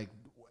event, like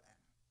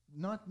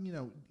not,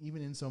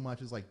 even in so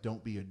much as like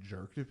don't be a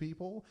jerk to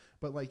people,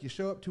 but like you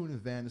show up to an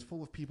event, it's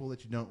full of people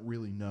that you don't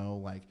really know,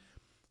 like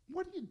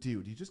what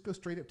do? Do you just go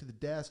straight up to the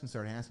desk and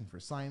start asking for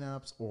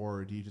signups,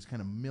 or do you just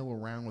kind of mill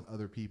around with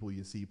other people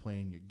you see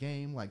playing your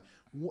game? Like,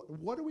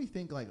 what do we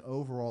think, like,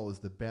 overall is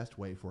the best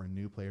way for a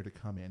new player to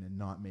come in and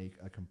not make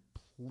a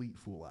complete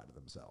fool out of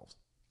themselves?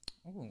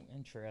 Oh,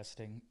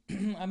 interesting.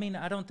 I mean,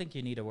 I don't think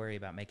you need to worry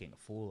about making a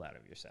fool out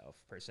of yourself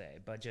per se,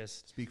 but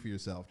just speak for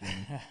yourself,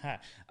 Jamie.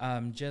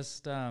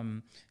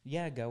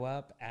 Go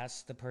up,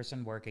 ask the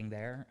person working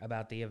there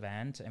about the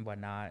event and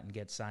whatnot, and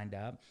get signed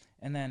up.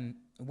 And then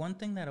one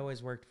thing that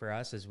always worked for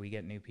us is we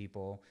get new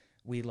people.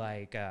 We me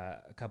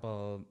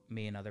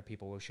and other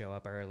people will show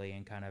up early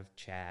and kind of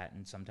chat,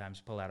 and sometimes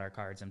pull out our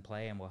cards and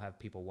play, and we'll have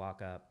people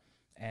walk up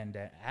and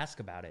ask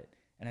about it.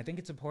 And I think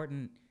it's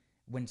important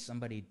when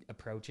somebody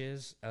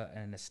approaches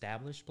an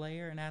established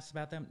player and asks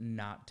about them,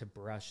 not to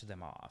brush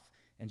them off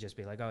and just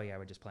be like, oh yeah,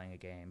 we're just playing a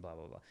game, blah,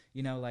 blah,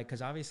 blah.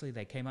 Because obviously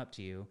they came up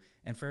to you.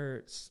 And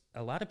for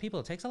a lot of people,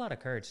 it takes a lot of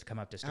courage to come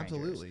up to strangers.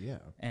 Absolutely, yeah.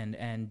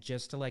 And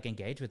just to like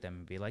engage with them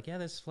and be like, yeah,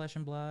 this is flesh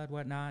and blood,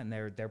 whatnot. And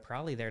they're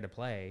probably there to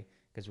play,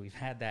 because we've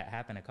had that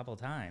happen a couple of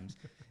times.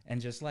 And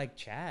just like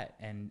chat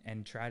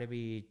and try to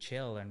be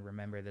chill and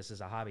remember this is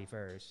a hobby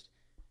first,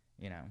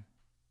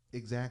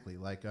 Exactly.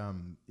 Like,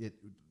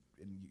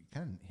 and you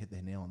kind of hit the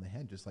nail on the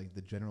head, just like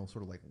the general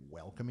sort of like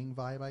welcoming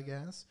vibe, I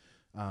guess.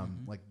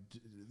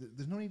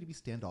 There's no need to be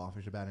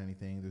standoffish about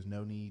anything. There's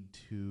no need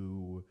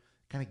to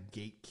kind of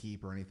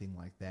gatekeep or anything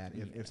like that.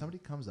 If somebody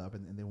comes up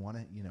and they want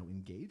to,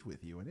 engage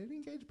with you, and then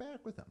engage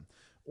back with them.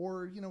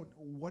 Or,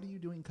 what are you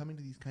doing coming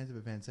to these kinds of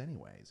events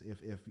anyways?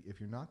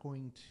 If you're not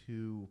going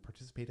to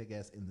participate, I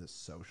guess, in the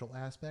social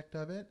aspect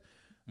of it,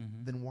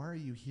 then why are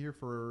you here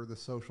for the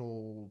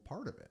social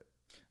part of it?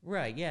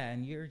 Right, yeah,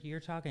 and you're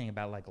talking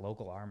about like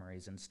local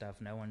armories and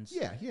stuff. No one's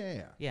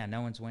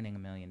no one's winning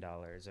 $1 million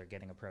or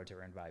getting a pro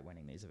tour invite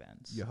winning these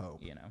events. You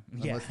hope,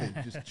 unless they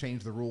just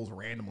change the rules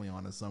randomly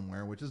on us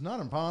somewhere, which is not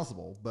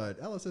impossible.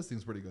 But LSS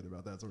seems pretty good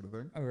about that sort of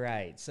thing.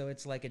 Right, so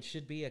it's like it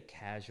should be a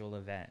casual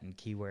event, and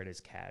keyword is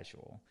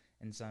casual.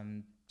 And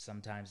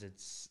sometimes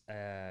it's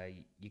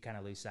you kind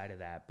of lose sight of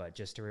that, but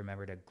just to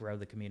remember to grow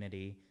the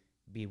community,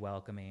 be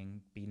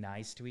welcoming, be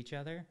nice to each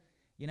other.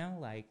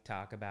 like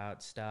talk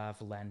about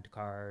stuff, lend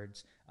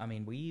cards. I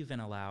mean, we even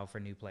allow for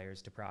new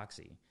players to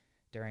proxy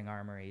during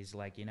armories.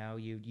 Like, you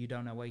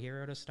don't know what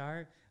hero to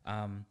start.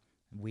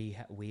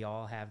 We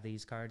all have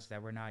these cards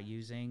that we're not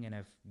using, and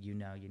if you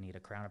need a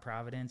Crown of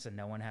Providence and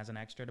no one has an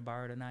extra to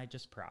borrow tonight,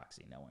 just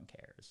proxy. No one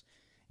cares,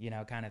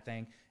 kind of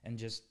thing. And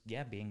just,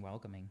 being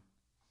welcoming.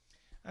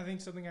 I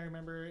think something I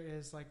remember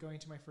is like going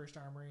to my first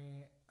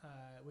armory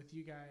with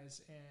you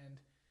guys and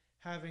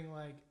having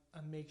like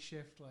a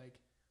makeshift like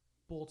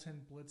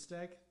Bolton Blitz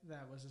deck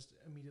that was just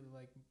immediately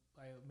like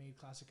I made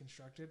Classic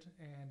Constructed,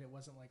 and it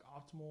wasn't like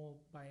optimal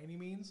by any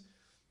means.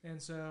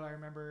 And so I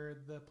remember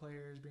the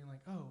players being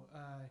like, "Oh,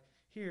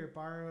 here,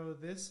 borrow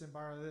this and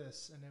borrow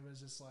this," and it was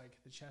just like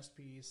the chess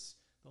piece,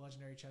 the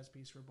legendary chess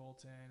piece for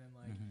Bolton, and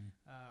like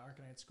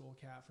Arcanite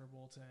Skullcat for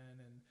Bolton,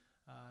 and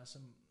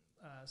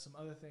some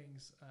other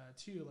things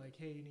too, like,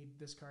 hey, you need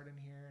this card in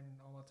here and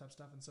all that type of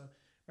stuff. And so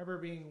I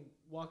remember being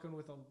welcomed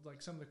with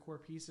like some of the core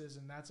pieces,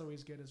 and that's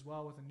always good as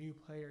well with a new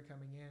player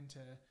coming in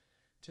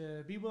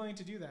to be willing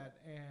to do that.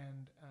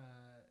 And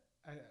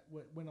I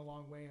went a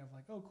long way of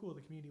like, oh, cool,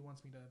 the community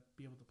wants me to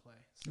be able to play.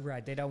 So,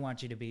 right, they don't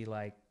want you to be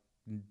like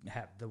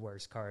have the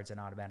worst cards and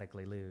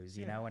automatically lose.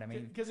 You know what I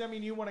mean? Because I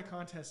mean, you want a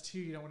contest too.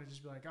 You don't want to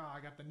just be like, oh, I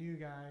got the new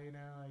guy.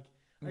 Like.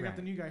 I got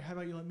the new guy. How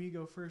about you let me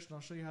go first, and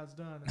I'll show you how it's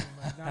done, and then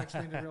like not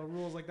explain the real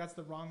rules. Like that's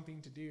the wrong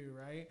thing to do,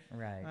 right?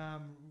 Right.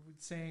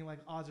 Saying like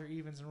odds are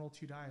evens and roll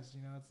 2 dice.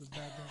 It's the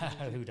bad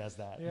thing. Who does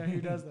that? Yeah,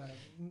 who does that?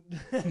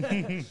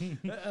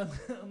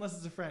 Unless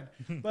it's a friend.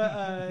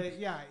 But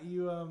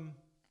you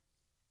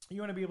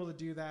want to be able to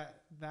do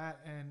that,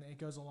 and it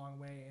goes a long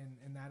way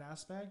in that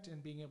aspect,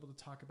 and being able to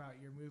talk about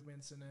your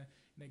movements in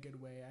a good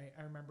way.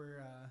 I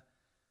remember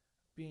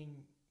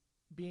being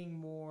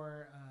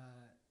more.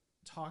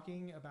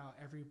 Talking about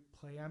every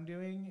play I'm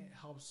doing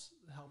helped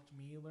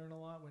me learn a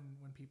lot when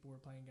people were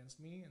playing against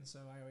me. And so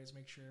I always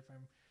make sure if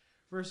I'm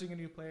versing a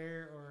new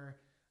player or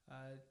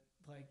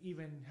like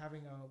even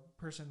having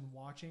a person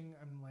watching,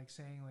 I'm like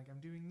saying like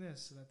I'm doing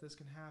this so that this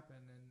can happen,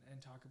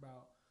 and talk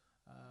about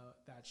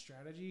that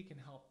strategy can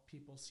help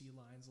people see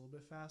lines a little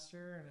bit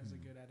faster, and is a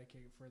good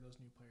etiquette for those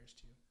new players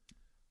too.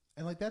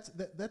 And like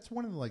that's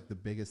one of the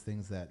biggest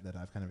things that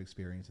I've kind of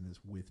experienced in this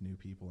with new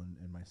people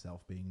and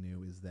myself being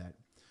new is that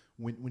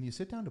when you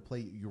sit down to play,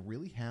 you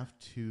really have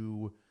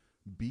to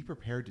be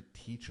prepared to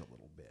teach a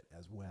little bit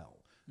as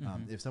well.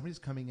 If somebody's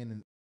coming in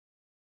and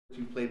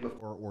you've played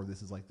before, or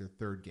this is like their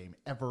third game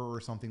ever or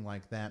something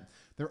like that,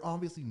 they're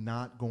obviously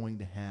not going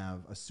to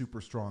have a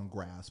super strong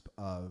grasp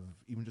of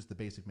even just the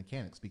basic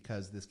mechanics,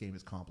 because this game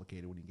is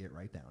complicated when you get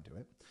right down to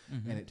it.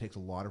 And it takes a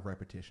lot of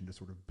repetition to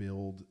sort of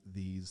build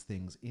these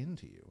things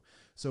into you.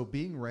 So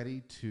being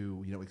ready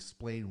to,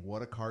 explain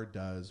what a card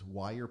does,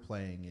 why you're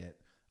playing it.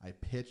 I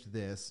pitched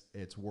this,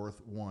 it's worth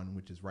 1,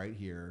 which is right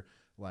here.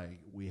 Like,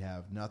 we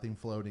have nothing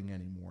floating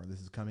anymore. This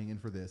is coming in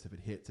for this. If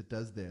it hits, it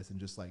does this. And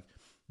just like,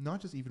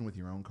 not just even with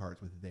your own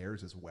cards, with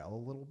theirs as well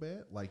a little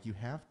bit. Like, you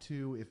have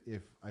to,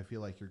 if I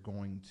feel like you're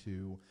going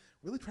to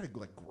really try to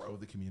like grow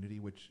the community,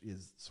 which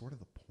is sort of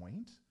the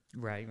point.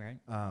 Right.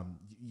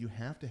 You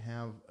have to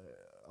have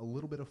a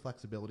little bit of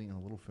flexibility and a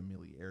little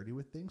familiarity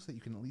with things so that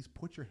you can at least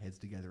put your heads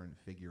together and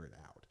figure it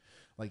out.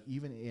 Like,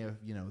 even if,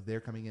 they're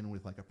coming in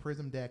with like a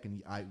Prism deck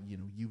and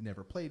you've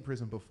never played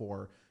Prism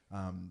before,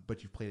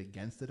 but you've played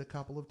against it a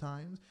couple of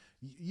times,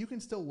 you can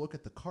still look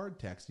at the card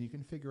text and you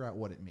can figure out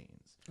what it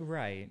means.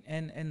 Right.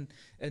 And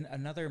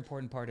another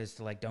important part is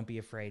to like, don't be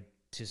afraid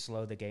to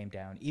slow the game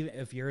down. Even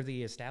if you're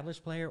the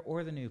established player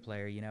or the new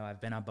player,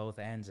 I've been on both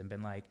ends and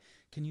been like,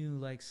 can you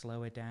like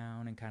slow it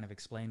down and kind of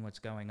explain what's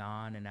going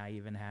on? And I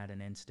even had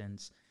an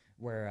instance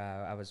where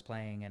I was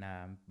playing in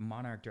a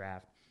Monarch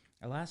draft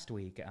last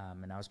week,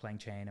 and I was playing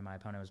Chain, and my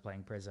opponent was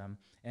playing Prism,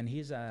 and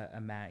he's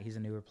he's a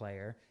newer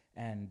player,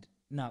 and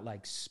not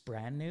like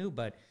brand new,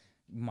 but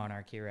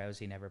Monarch Heroes,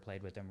 he never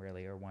played with them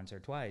really, or once or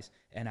twice,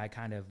 and I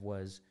kind of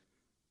was,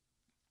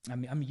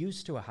 I'm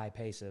used to a high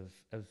pace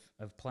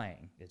of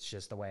playing. It's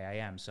just the way I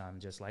am, so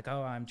I'm just like,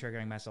 oh, I'm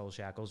triggering my Soul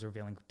Shackles,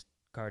 revealing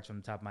cards from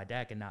the top of my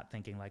deck, and not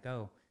thinking like,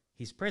 oh,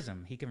 he's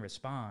Prism, he can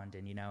respond,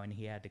 and and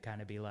he had to kind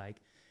of be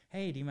like,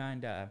 hey, do you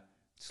mind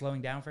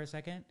slowing down for a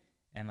second?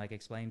 And like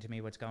explain to me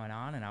what's going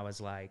on, and I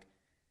was like,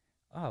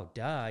 "Oh,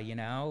 duh,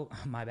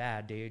 my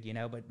bad, dude,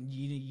 But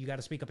you got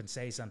to speak up and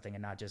say something,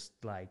 and not just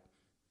like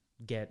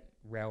get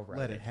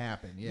railroaded. Let it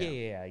happen,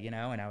 yeah.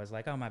 And I was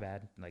like, "Oh, my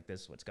bad, like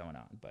this is what's going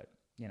on." But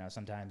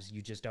sometimes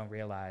you just don't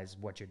realize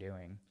what you're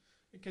doing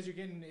because you're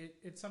getting it.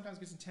 It sometimes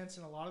gets intense,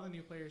 and a lot of the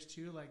new players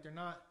too. Like they're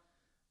not.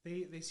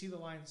 They see the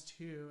lines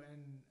too,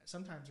 and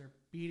sometimes they're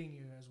beating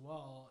you as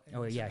well.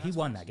 Oh yeah, he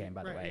won that game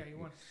by the way. Yeah,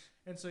 he won,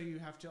 and so you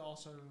have to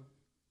also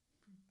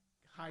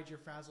hide your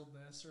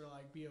frazzledness or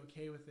like be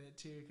okay with it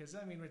too, because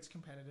it's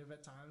competitive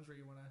at times where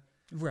you want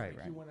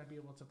to you want to be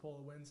able to pull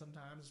a win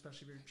sometimes,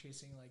 especially if you're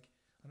chasing like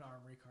an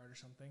armory card or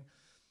something.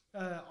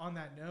 On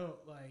that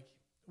note, like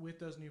with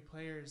those new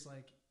players,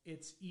 like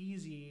it's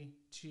easy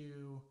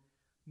to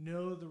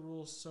know the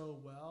rules so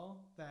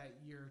well that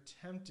you're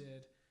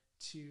tempted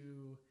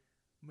to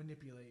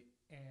manipulate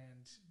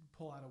and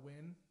pull out a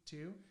win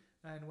too.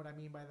 And what I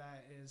mean by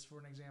that is, for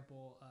an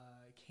example,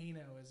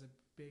 Kano is a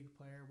big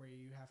player where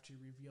you have to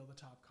reveal the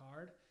top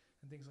card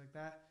and things like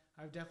that.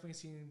 I've definitely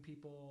seen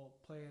people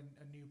play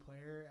a new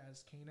player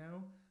as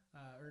Kano,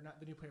 or not,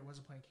 the new player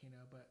wasn't playing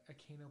Kano, but a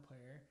Kano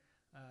player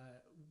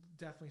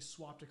definitely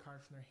swapped a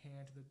card from their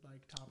hand to the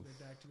top of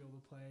their deck to be able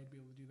to play, to be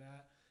able to do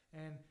that.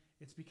 And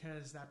it's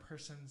because that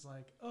person's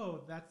like,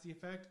 oh, that's the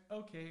effect?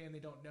 Okay, and they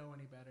don't know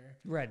any better.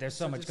 Right, there's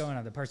so much going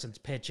on. The person's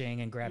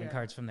pitching and grabbing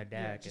cards from their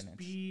deck. Just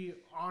be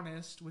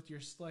honest with your,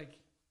 like,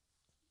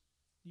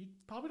 you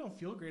probably don't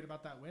feel great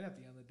about that win at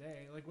the end of the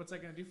day. Like, what's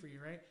that going to do for you,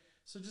 right?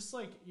 So just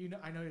like,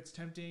 I know it's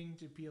tempting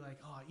to be like,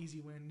 oh,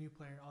 easy win, new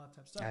player, all that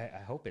type of stuff.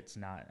 I hope it's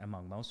not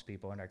among most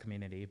people in our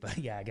community, but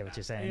yeah, I get what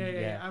you're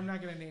saying. Yeah. I'm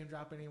not going to name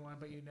drop anyone,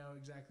 but you know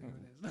exactly who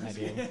it is.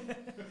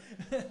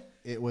 I do.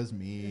 It was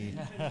me.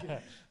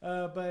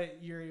 But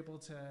you're able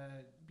to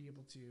you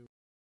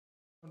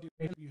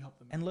help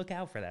them. And look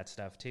out for that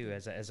stuff too,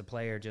 as a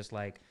player, just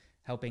like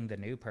helping the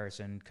new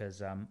person,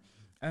 because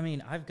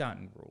I've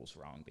gotten rules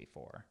wrong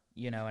before,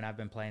 and I've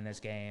been playing this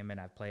game and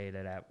I've played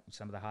it at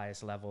some of the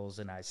highest levels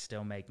and I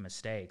still make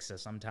mistakes. So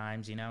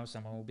sometimes,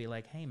 someone will be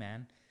like, hey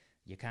man,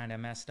 you kind of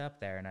messed up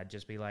there. And I'd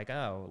just be like,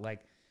 oh,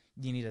 like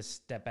you need to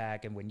step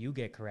back. And when you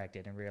get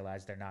corrected and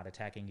realize they're not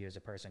attacking you as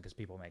a person because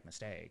people make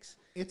mistakes.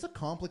 It's a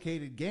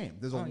complicated game.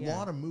 There's a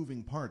lot of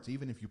moving parts,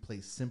 even if you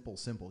play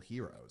simple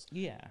heroes.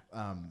 Yeah.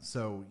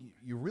 So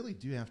you really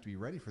do have to be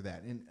ready for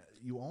that. And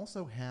you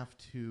also have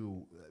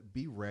to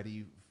be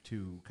ready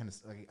to kind of,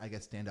 I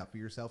guess, stand up for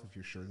yourself if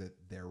you're sure that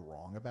they're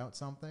wrong about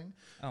something.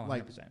 Oh, 100%.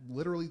 Like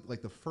literally,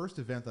 like the first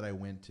event that I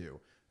went to,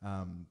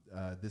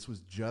 this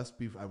was just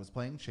before I was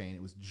playing Chain.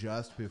 It was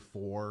just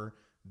before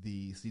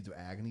the Seeds of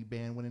Agony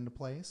ban went into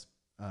place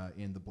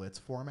in the Blitz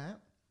format.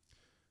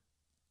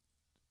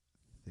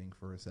 Think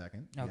for a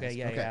second. Okay,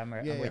 yes. I'm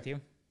with you.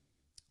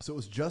 So it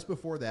was just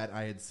before that.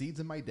 I had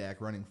Seeds in my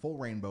deck, running full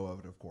rainbow of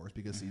it, of course,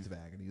 because Seeds of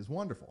Agony is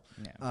wonderful.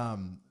 Yeah.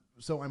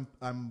 So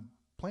I'm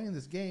playing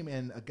this game,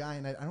 and a guy,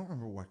 and I don't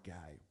remember what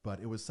guy, but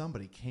it was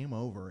somebody, came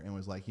over and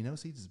was like,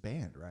 Seeds is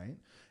banned, right?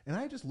 And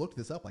I just looked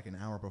this up like an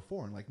hour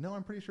before, and like, no,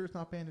 I'm pretty sure it's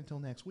not banned until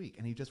next week.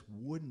 And he just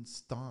wouldn't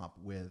stop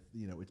with,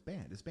 it's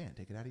banned,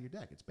 take it out of your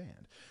deck, it's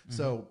banned. Mm-hmm.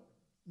 So,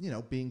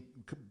 being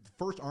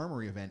first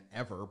Armory event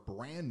ever,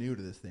 brand new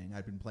to this thing,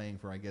 I've been playing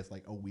for, I guess,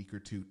 like a week or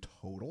two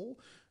total.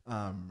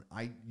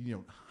 I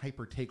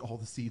hyper take all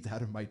the seeds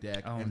out of my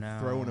deck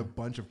throw in a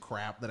bunch of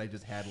crap that I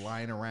just had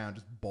lying around,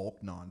 just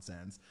bulk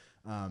nonsense.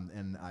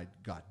 And I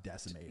got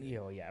decimated.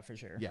 Oh, yeah, for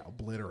sure. Yeah,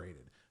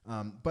 obliterated.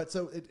 But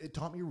so it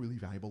taught me a really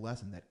valuable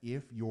lesson that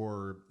if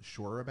you're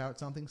sure about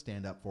something,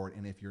 stand up for it.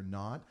 And if you're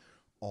not,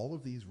 all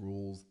of these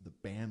rules, the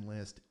ban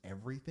list,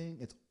 everything,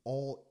 it's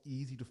all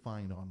easy to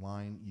find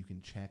online. You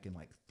can check in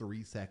like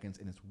 3 seconds,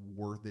 and it's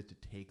worth it to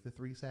take the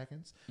 3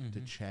 seconds to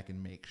check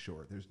and make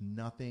sure. There's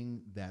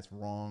nothing that's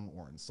wrong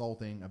or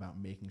insulting about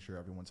making sure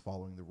everyone's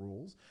following the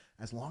rules,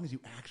 as long as you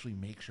actually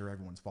make sure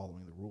everyone's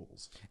following the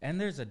rules.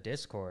 And there's a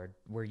Discord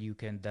where you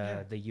can,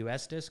 the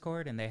US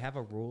Discord, and they have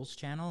a rules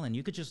channel, and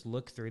you could just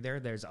look through there.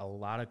 There's a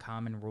lot of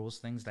common rules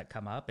things that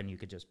come up, and you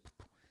could just...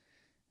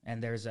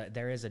 And there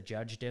is a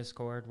judge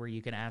Discord where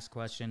you can ask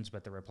questions,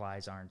 but the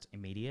replies aren't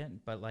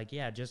immediate. But like,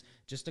 yeah, just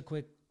a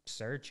quick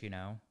search,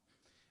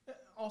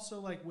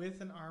 Also, like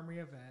with an Armory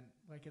event,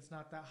 like it's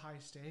not that high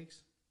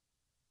stakes.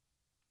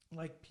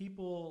 Like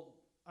people,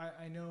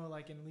 I know,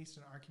 like at least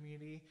in our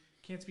community,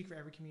 can't speak for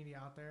every community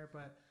out there,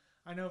 but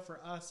I know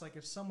for us, like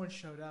if someone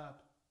showed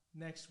up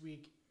next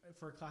week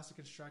for a Classic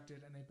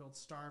Constructed and they built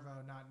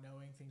Starvo, not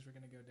knowing things were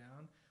going to go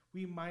down,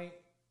 we might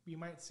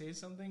say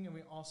something, and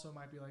we also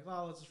might be like,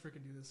 "Oh, let's just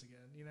freaking do this again,"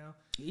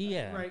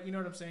 Yeah. Right? You know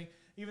what I'm saying?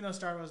 Even though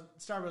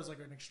Starvo's like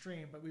an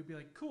extreme, but we'd be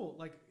like, "Cool,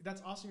 like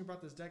that's awesome. You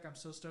brought this deck. I'm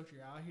so stoked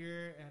you're out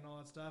here and all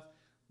that stuff.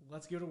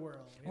 Let's give it a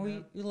whirl."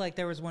 Like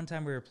there was one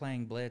time we were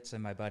playing Blitz,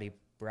 and my buddy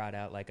brought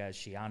out like a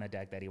Shiana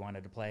deck that he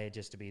wanted to play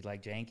just to be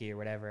like janky or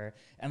whatever,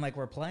 and like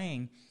we're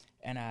playing,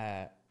 and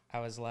I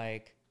was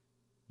like,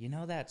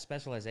 that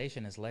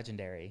specialization is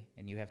legendary,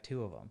 and you have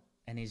 2 of them.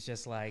 And he's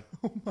just like,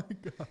 oh my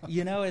God.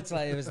 It's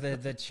like, it was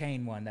the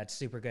chain one that's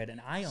super good.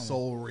 And I only...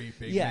 Soul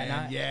Reaping,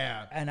 man.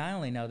 And I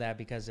only know that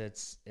because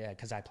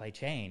because I play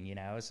chain,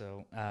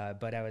 so,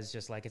 but I was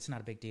just like, it's not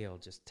a big deal.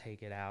 Just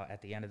take it out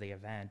at the end of the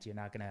event. You're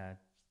not going to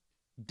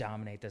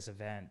dominate this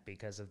event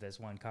because of this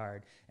one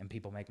card, and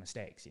people make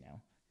mistakes,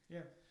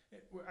 Yeah.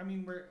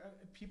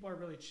 People are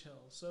really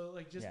chill. So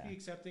like, just be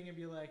accepting and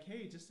be like,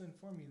 hey, just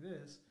inform me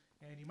this.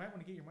 And you might want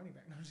to get your money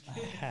back. No, I'm just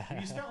kidding.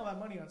 If you spent all that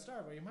money on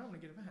Starvo, you might want to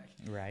get it back.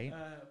 Right.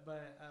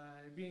 But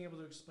being able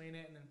to explain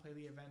it and then play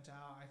the event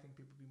out, I think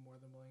people would be more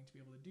than willing to be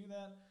able to do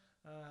that.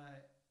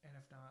 And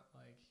if not,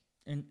 like...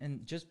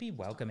 And just be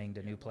welcoming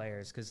to new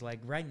players. Because like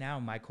right now,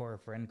 my core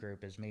friend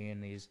group is me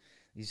and these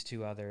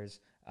 2 others.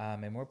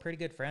 And we're pretty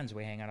good friends.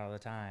 We hang out all the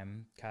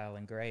time, Kyle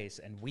and Grace.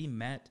 And we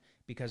met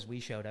because we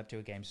showed up to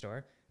a game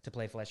store to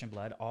play Flesh and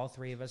Blood. All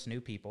 3 of us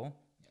new people.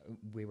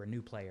 We were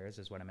new players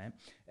is what I meant.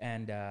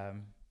 And...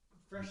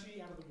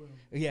 Freshly out of the womb.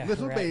 Yeah,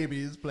 Little right.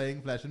 babies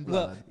playing flesh and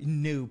Well, blood.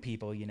 new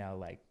people,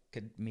 like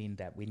could mean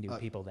that we knew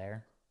people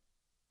there.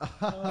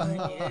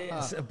 Oh.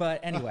 Yes, but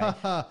anyway.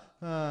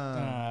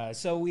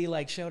 So we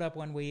like showed up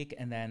one week,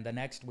 and then the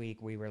next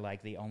week we were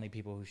like the only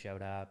people who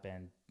showed up,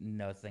 and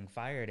nothing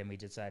fired, and we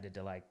decided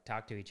to like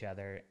talk to each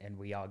other, and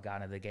we all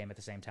got into the game at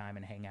the same time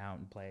and hang out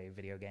and play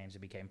video games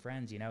and became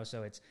friends.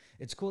 So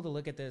it's cool to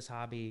look at this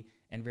hobby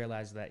and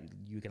realize that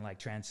you can like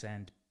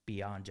transcend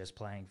beyond just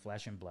playing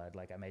Flesh and Blood.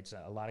 Like I made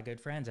a lot of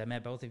good friends. I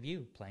met both of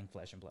you playing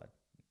Flesh and Blood.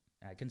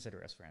 I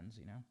consider us friends.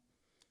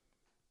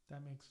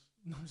 That makes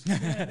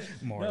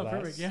More or less.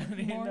 Perfect.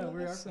 Yeah, More no, or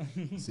we are. less.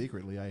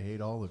 Secretly, I hate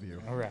all of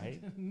you. All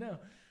right. No,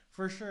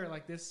 for sure.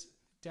 Like this,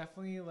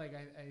 definitely. Like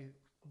I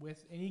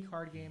with any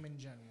card game in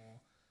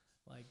general,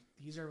 like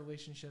these are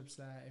relationships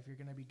that if you're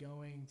gonna be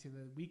going to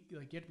the week,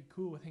 like you have to be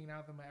cool with hanging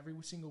out with them every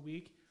single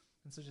week,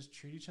 and so just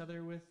treat each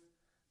other with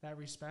that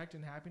respect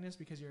and happiness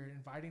because you're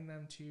inviting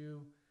them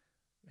to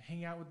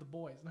hang out with the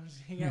boys, not just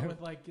hang out with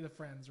like the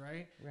friends,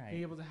 right? Right.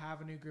 Be able to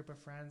have a new group of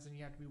friends, and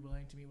you have to be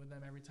willing to meet with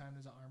them every time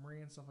there's an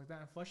armory and stuff like that.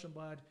 And Flesh and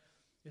Blood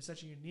is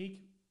such a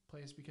unique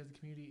place because the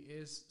community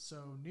is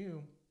so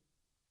new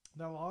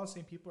that a lot of the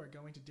same people are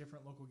going to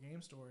different local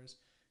game stores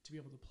to be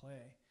able to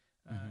play.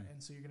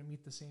 And so you're going to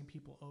meet the same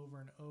people over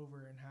and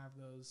over and have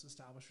those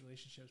established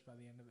relationships by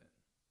the end of it.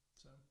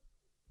 So,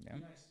 Yeah.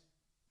 nice.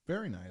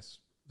 Very nice.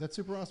 That's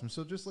super awesome.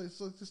 So just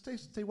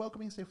stay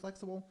welcoming, stay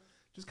flexible.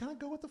 Just kind of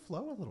go with the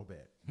flow a little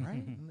bit,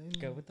 right? And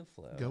Go with the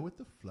flow. Go with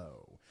the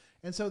flow.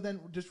 And so then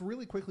just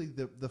really quickly,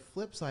 the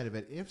flip side of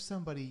it, if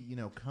somebody,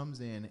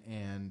 comes in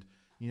and,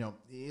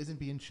 isn't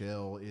being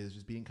chill, is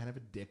just being kind of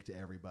a dick to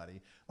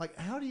everybody, like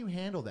how do you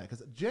handle that?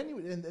 Because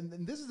genuine,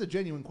 and this is a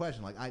genuine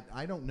question. Like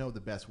I don't know the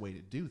best way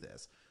to do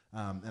this.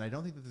 And I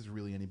don't think that there's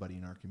really anybody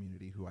in our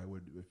community who I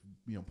would,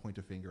 point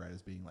a finger at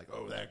as being like,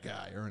 oh, that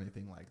guy or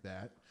anything like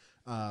that.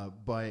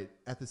 But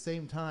at the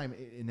same time,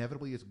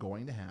 inevitably it's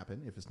going to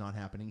happen. If it's not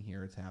happening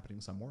here, it's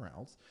happening somewhere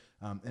else.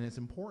 And it's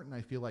important,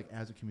 I feel like,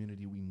 as a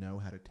community, we know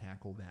how to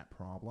tackle that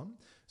problem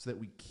so that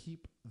we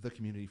keep the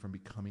community from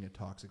becoming a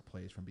toxic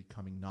place, from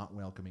becoming not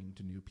welcoming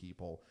to new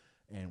people,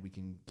 and we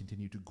can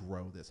continue to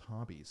grow this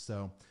hobby.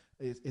 So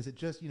is it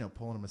just,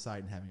 pulling them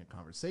aside and having a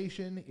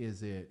conversation?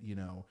 Is it,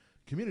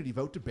 community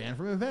vote to ban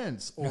from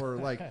events? Or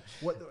like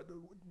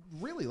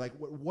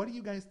what do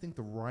you guys think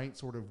the right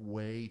sort of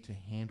way to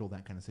handle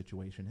that kind of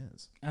situation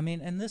is? I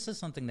mean, and this is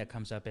something that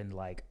comes up in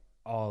like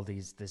all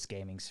this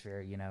gaming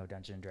sphere,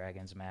 Dungeons and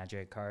Dragons,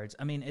 Magic, cards.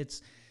 I mean,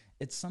 it's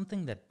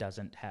something that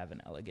doesn't have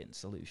an elegant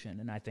solution.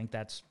 And I think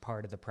that's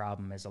part of the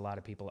problem is a lot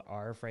of people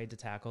are afraid to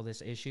tackle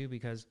this issue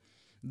because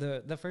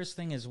the first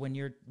thing is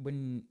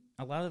when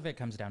a lot of it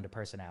comes down to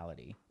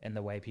personality and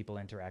the way people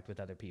interact with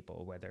other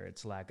people, whether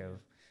it's lack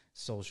of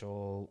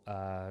social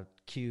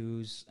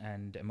cues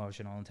and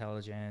emotional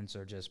intelligence,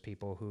 or just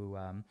people who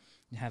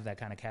have that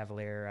kind of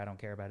cavalier, I don't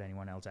care about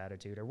anyone else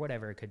attitude, or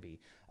whatever it could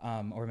be.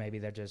 Or maybe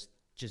they're just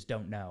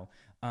don't know.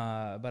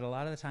 But a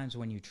lot of the times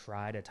when you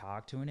try to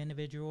talk to an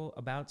individual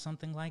about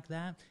something like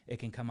that, it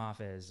can come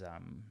off as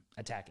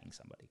attacking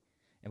somebody,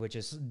 which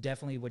is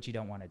definitely what you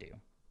don't want to do.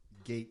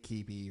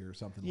 Gatekeepy or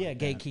something like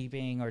that. Yeah,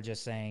 gatekeeping, or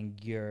just saying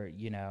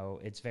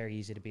it's very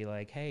easy to be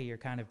like, hey, you're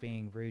kind of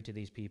being rude to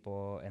these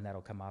people, and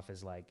that'll come off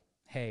as like,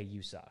 hey,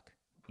 you suck.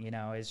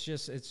 It's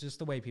just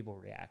the way people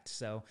react.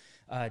 So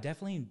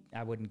definitely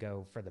I wouldn't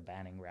go for the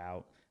banning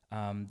route.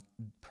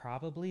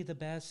 Probably the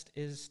best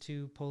is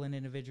to pull an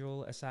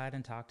individual aside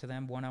and talk to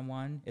them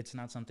one-on-one. It's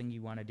not something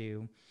you want to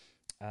do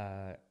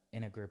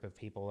in a group of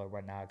people or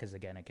whatnot, because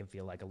again, it can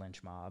feel like a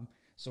lynch mob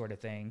sort of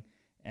thing.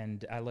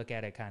 And I look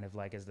at it kind of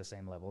like as the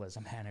same level as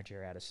a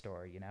manager at a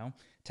store,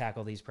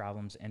 tackle these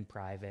problems in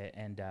private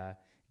and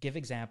give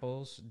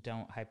examples.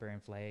 Don't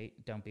hyperinflate.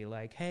 Don't be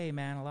like, hey,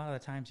 man, a lot of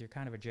the times you're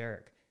kind of a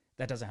jerk.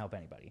 That doesn't help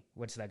anybody.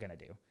 What's that going to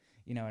do?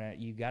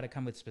 You got to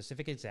come with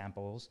specific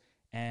examples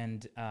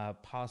and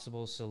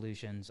possible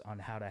solutions on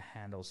how to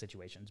handle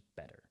situations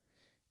better.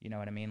 You know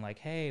what I mean? Like,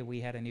 hey,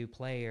 we had a new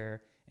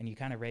player and you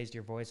kind of raised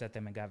your voice at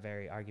them and got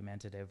very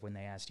argumentative when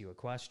they asked you a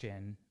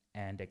question,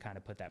 and it kind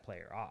of put that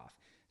player off.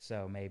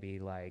 So maybe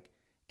like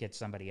get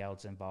somebody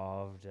else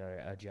involved,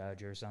 a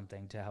judge or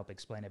something, to help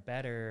explain it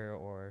better,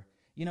 or,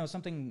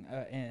 something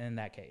in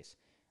that case.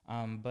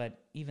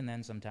 But even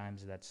then,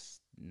 sometimes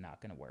that's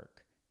not going to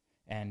work.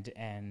 And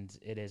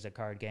it is a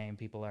card game.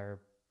 People are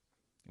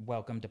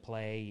welcome to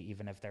play,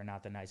 even if they're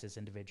not the nicest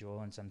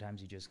individual. And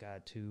sometimes you just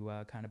got to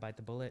kind of bite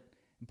the bullet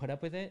and put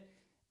up with it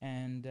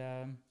and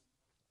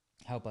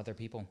help other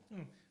people.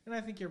 And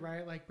I think you're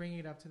right. Like bringing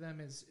it up to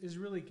them is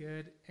really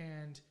good.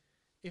 And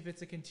if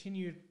it's a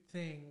continued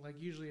thing, like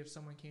usually if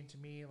someone came to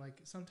me, like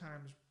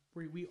sometimes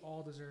we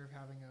all deserve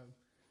having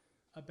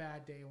a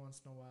bad day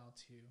once in a while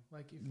too.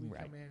 Like if we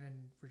come in and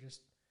we're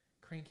just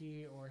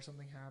cranky or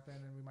something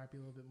happened and we might be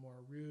a little bit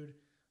more rude,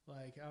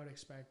 like I would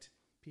expect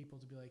people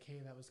to be like,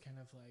 hey, that was kind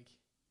of like,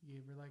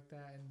 you were like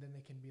that. And then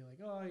they can be like,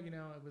 oh,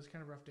 it was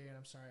kind of a rough day and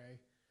I'm sorry I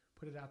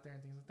put it out there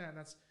and things like that.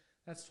 And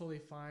that's totally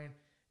fine.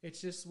 It's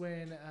just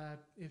when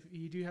if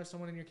you do have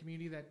someone in your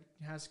community that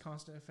has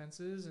constant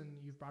offenses and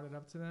you've brought it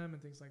up to them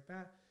and things like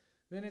that,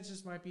 then it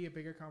just might be a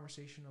bigger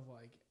conversation of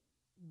like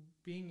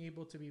being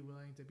able to be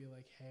willing to be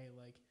like, hey,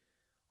 like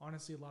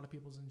honestly, a lot of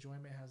people's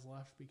enjoyment has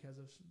left because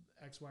of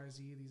X, Y,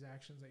 Z, these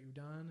actions that you've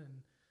done,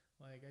 and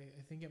like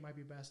I think it might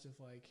be best if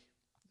like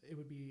it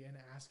would be an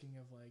asking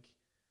of like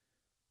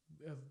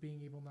of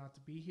being able not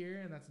to be here,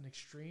 and that's an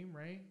extreme,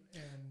 right?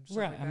 And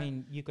Right. like I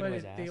mean, you could but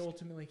always they ask.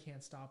 ultimately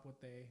can't stop what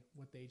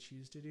they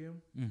choose to do.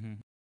 Mm-hmm.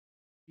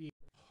 Be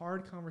a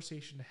hard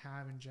conversation to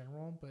have in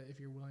general, but if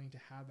you're willing to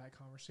have that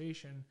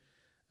conversation,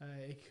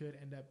 it could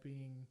end up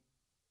being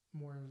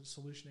more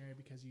solutionary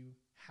because you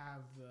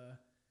have the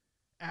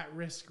at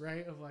risk,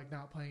 right, of like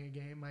not playing a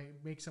game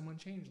might make someone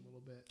change a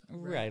little bit.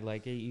 Right.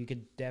 Like you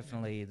could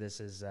definitely, this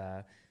is,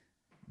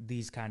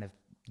 these kind of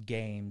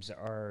games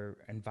are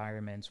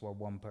environments where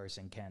one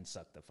person can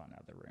suck the fun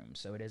out of the room.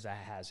 So it is a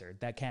hazard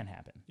that can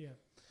happen. Yeah.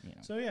 You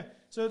know.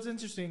 So it's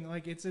interesting.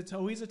 Like it's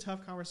always a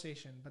tough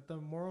conversation, but the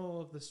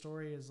moral of the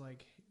story is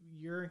like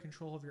you're in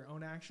control of your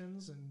own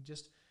actions, and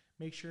just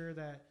make sure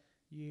that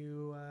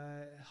you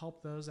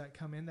help those that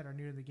come in that are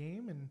new to the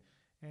game,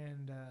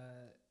 and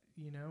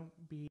you know,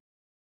 be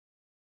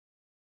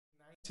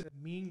nice to the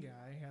mean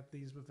guy at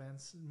these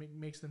events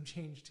makes them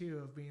change too,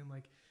 of being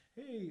like,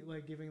 hey,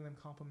 like giving them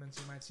compliments.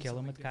 You might see Kill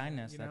them with different,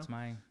 kindness. you That's know?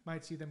 my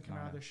Might see them come out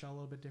of motto. their shell a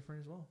little bit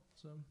different as well.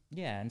 So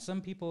Yeah, and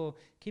some people,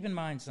 keep in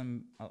mind,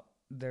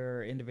 there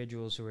are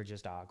individuals who are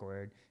just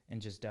awkward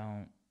and just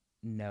don't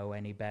know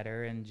any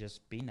better, and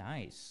just be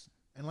nice.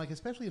 And like,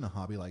 especially in a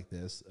hobby like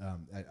this,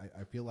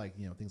 I feel like,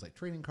 you know, things like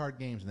trading card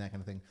games and that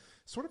kind of thing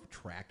sort of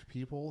attract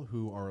people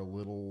who are a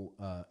little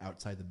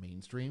outside the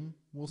mainstream.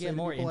 We'll say, Yeah, to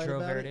more be polite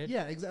about it. introverted.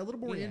 Yeah, exactly. A little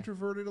more Yeah.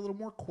 introverted, a little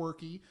more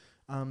quirky.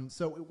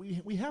 So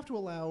we have to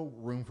allow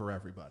room for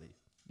everybody.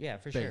 Yeah,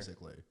 for sure.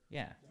 Basically.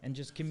 Yeah, and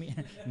just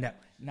no,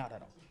 not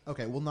at all.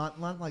 Okay, well, not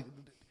like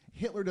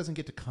Hitler doesn't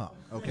get to come.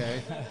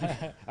 Okay.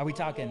 Are we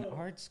talking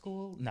art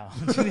school? No.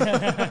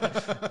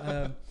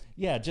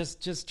 Yeah,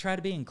 just try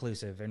to be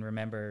inclusive, and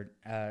remember,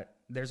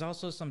 there's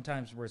also some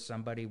times where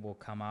somebody will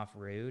come off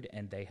rude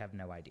and they have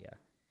no idea.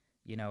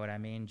 You know what I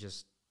mean?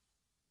 Just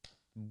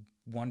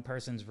one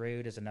person's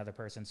rude is another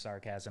person's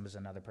sarcasm is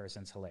another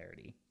person's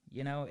hilarity.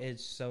 You know,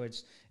 it's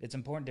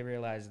important to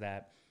realize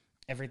that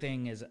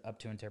everything is up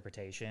to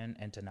interpretation,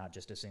 and to not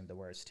just assume the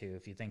worst too.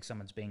 If you think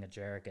someone's being a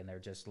jerk and they're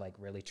just like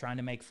really trying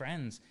to make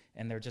friends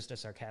and they're just a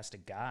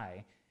sarcastic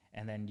guy,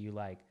 and then you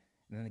like,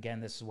 and then again,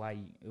 this is why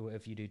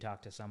if you do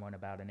talk to someone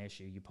about an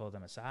issue, you pull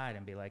them aside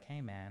and be like,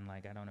 hey man,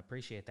 like I don't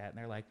appreciate that. And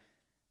they're like,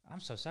 I'm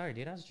so sorry,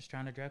 dude. I was just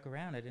trying to joke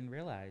around. I didn't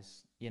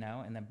realize, you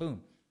know, and then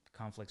boom,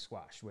 conflict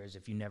squash. Whereas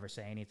if you never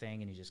say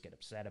anything and you just get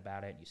upset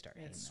about it, and you start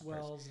hating it that person.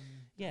 swells.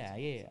 Yeah,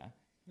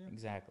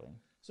 exactly.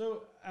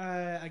 So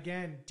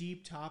again,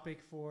 deep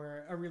topic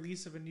for a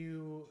release of a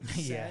new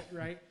set,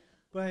 right?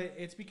 But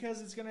it's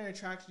because it's going to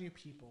attract new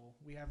people.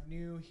 We have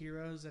new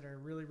heroes that are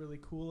really, really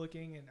cool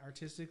looking and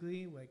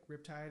artistically. Like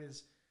Riptide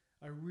is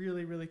a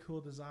really, really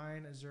cool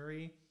design.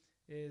 Azuri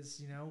is,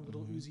 you know,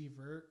 little Uzi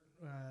Vert.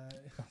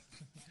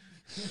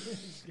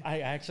 I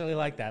actually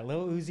like that.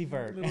 Little Uzi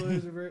Vert. Little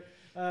Uzi Vert.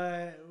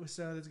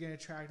 So it's going to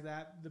attract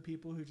the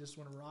people who just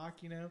want to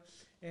rock, you know.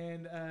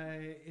 And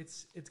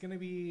it's going to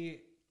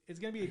be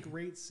a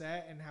great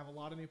set and have a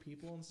lot of new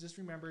people. And just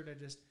remember to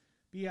just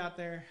be out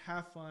there,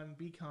 have fun,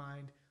 be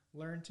kind,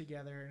 learn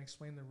together, and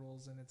explain the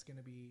rules. And it's going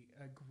to be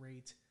a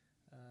great,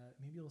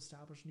 maybe you'll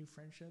establish new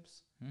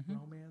friendships,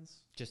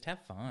 romance, just have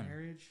fun,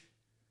 marriage.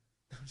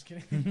 I'm just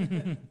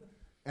kidding.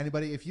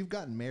 Anybody, if you've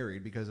gotten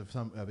married because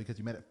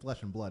you met at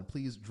Flesh and Blood,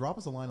 please drop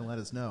us a line and let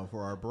us know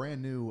for our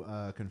brand new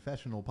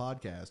confessional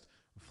podcast,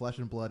 Flesh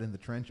and Blood in the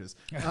Trenches.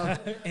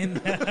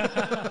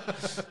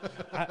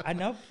 I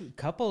know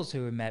couples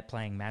who met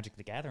playing Magic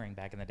the Gathering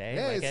back in the day.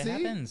 Yeah, like it see?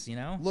 happens, you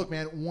know. Look,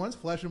 man, once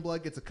Flesh and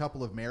Blood gets a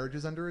couple of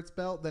marriages under its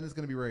belt, then it's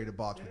going to be ready to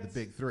box with the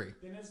big three.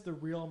 Then it's the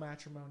real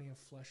matrimony of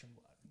flesh and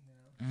blood.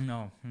 You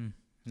know? No,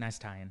 nice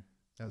tie-in.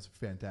 That was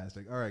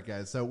fantastic. All right,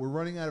 guys. So we're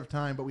running out of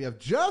time, but we have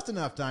just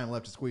enough time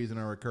left to squeeze in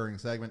our recurring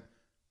segment.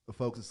 But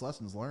folks, it's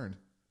lessons learned.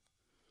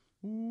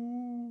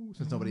 Ooh,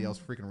 since nobody else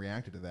freaking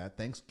reacted to that.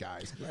 Thanks,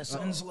 guys.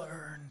 Lessons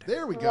learned.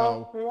 There we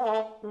go.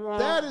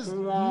 That is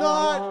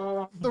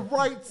not the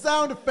right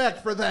sound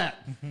effect for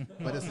that.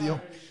 But it's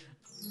the...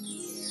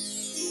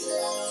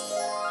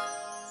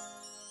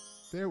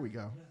 There we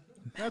go.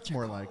 That's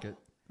more like it.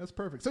 That's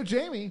perfect. So,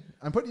 Jamie,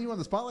 I'm putting you on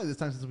the spotlight this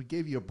time since we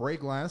gave you a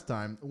break last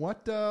time.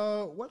 What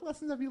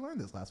lessons have you learned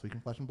this last week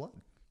in Flesh and Blood?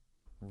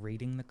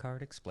 Reading the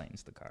card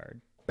explains the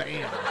card.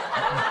 Bam!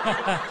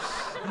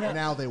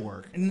 Now they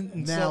work.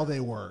 Now they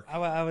work.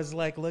 I was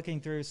like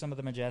looking through some of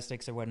the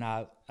Majestics or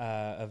whatnot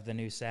of the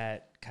new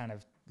set, kind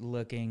of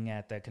looking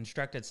at the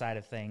constructed side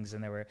of things,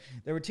 and there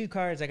were two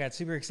cards I got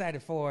super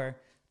excited for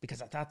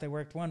because I thought they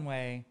worked one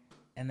way,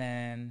 and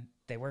then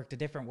they worked a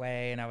different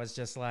way, and I was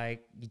just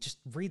like, you just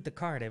read the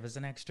card. It was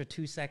an extra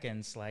 2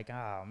 seconds. Like,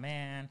 oh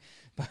man.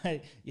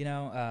 But, you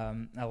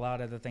know, a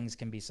lot of the things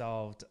can be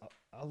solved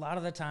a lot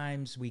of the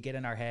times we get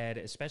in our head,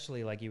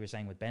 especially like you were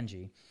saying with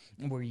Benji,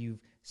 where you've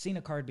seen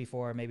a card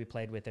before, maybe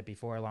played with it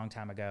before a long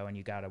time ago, and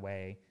you got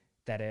away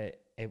that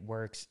it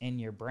works in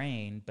your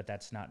brain, but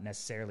that's not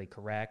necessarily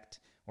correct,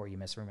 or you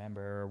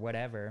misremember or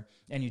whatever,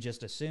 and you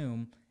just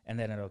assume, and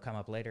then it'll come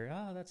up later,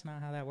 oh, that's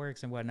not how that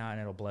works and whatnot,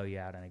 and it'll blow you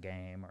out in a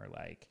game, or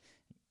like,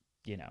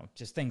 you know,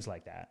 just things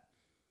like that.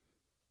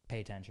 Pay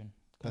attention.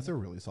 That's a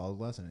really solid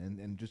lesson,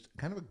 and just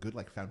kind of a good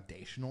like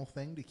foundational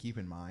thing to keep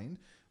in mind.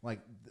 Like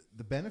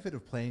the benefit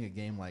of playing a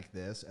game like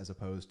this, as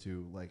opposed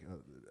to like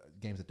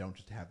games that don't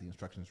just have the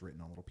instructions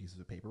written on little pieces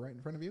of paper right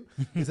in front of you,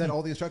 is that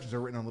all the instructions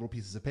are written on little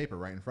pieces of paper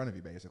right in front of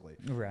you, basically.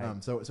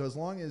 Right. So as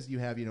long as you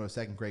have a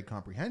second grade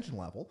comprehension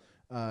level,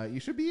 you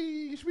should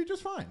be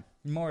just fine.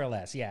 More or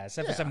less, yeah.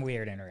 Except for some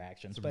weird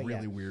interactions, Some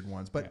really weird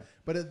ones. But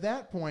at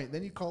that point,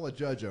 then you call a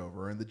judge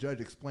over, and the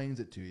judge explains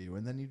it to you,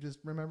 and then you just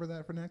remember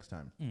that for next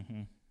time.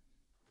 Mm-hmm.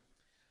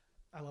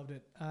 I loved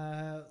it.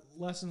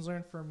 Lessons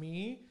learned for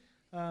me,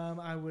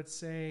 I would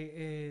say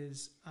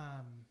is,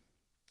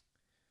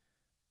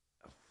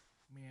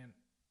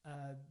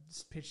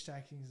 pitch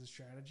stacking is a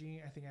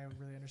strategy. I think I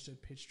really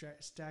understood pitch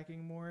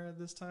stacking more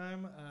this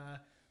time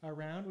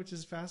around, which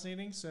is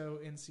fascinating. So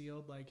in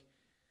sealed, like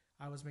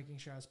I was making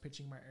sure I was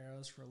pitching my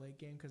arrows for late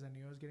game because I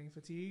knew I was getting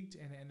fatigued,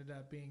 and it ended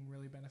up being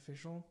really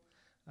beneficial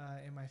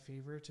in my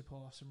favor to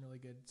pull off some really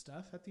good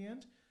stuff at the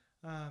end.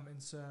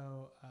 And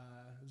so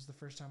it was the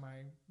first time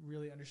I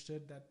really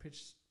understood that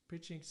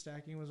pitching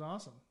stacking was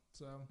awesome.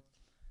 So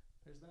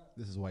there's that.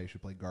 This is why you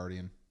should play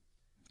Guardian.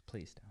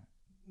 Please don't.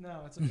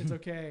 No, it's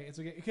okay. It's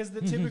okay. Because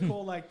the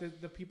typical, like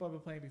the people I've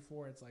been playing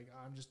before, it's like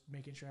I'm just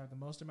making sure I have the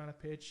most amount of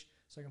pitch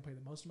so I can play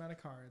the most amount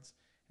of cards.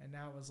 And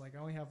now it was like I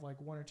only have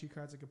like 1 or 2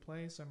 cards I could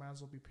play, so I might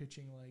as well be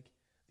pitching like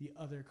the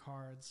other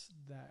cards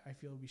that I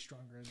feel will be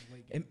stronger in the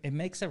late game. It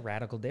makes a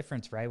radical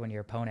difference, right? When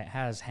your opponent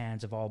has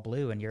hands of all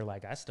blue and you're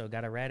like, I still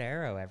got a red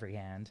arrow every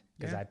hand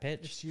because I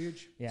pitched. It's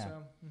huge. Yeah.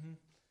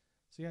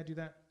 So yeah, do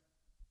that.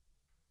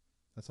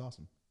 That's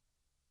awesome.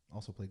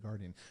 Also play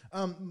Guardian.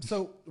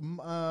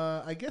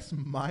 I guess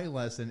my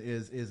lesson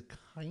is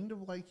kind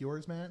of like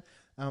yours, Matt.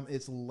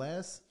 It's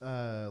less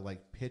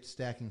like pitch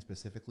stacking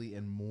specifically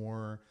and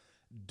more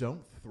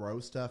don't throw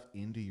stuff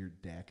into your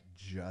deck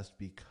just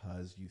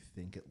because you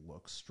think it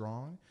looks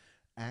strong.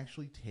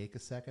 Actually take a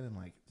second and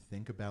like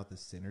think about the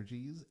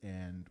synergies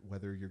and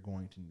whether you're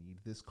going to need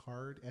this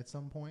card at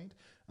some point.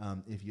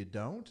 If you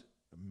don't,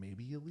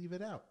 maybe you leave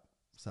it out.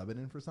 Sub it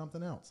in for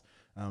something else.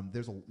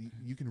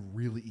 You can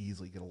really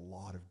easily get a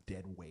lot of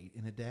dead weight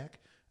in a deck,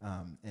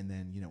 and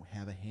then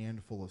have a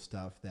handful of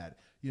stuff that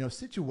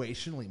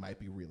situationally might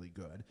be really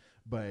good,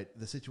 but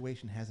the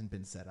situation hasn't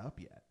been set up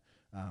yet.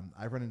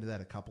 I've run into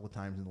that a couple of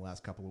times in the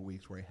last couple of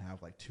weeks where I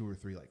have like 2 or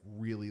 3 like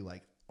really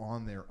like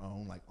on their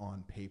own, like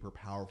on paper,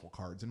 powerful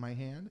cards in my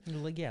hand.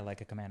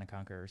 Like a Command and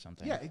Conquer or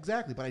something. Yeah,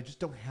 exactly. But I just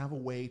don't have a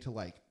way to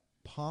like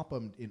pop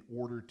them in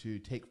order to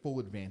take full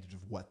advantage of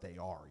what they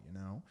are,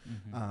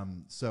 Mm-hmm.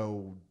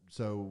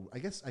 So I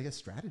guess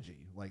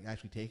strategy, like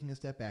actually taking a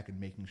step back and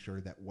making sure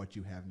that what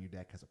you have in your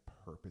deck has a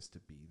purpose to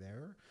be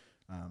there,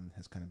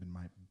 has kind of been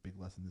my big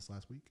lesson this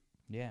last week.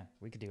 Yeah,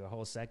 we could do a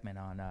whole segment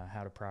on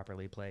how to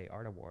properly play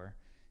Art of War.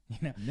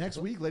 Next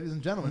week, ladies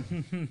and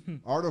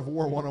gentlemen, Art of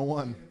War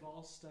 101.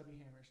 All stubby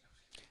hammers.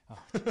 Oh,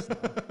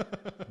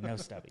 no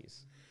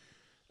stubbies.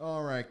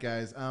 All right,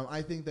 guys.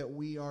 I think that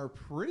we are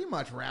pretty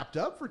much wrapped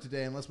up for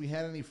today, unless we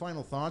had any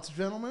final thoughts,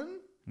 gentlemen.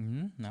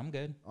 Mm-hmm. I'm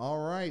good. All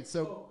right.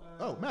 So,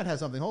 Matt has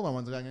something. Hold on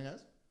one second,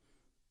 guys.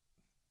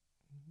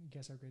 You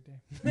guys have a great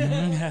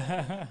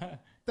day.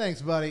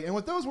 Thanks, buddy. And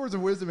with those words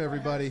of wisdom,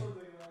 everybody,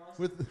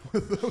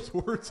 with those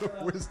words of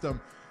wisdom,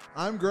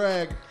 I'm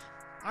Greg.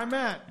 I'm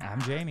Matt.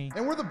 I'm Jamie.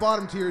 And we're the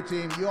bottom tier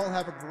team. You all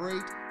have a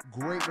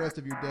great rest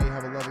of your day.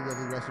 Have a lovely,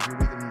 lovely rest of your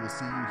week, and we will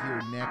see you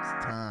here next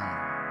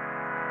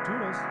time.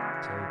 Toodles.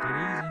 Take it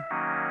easy.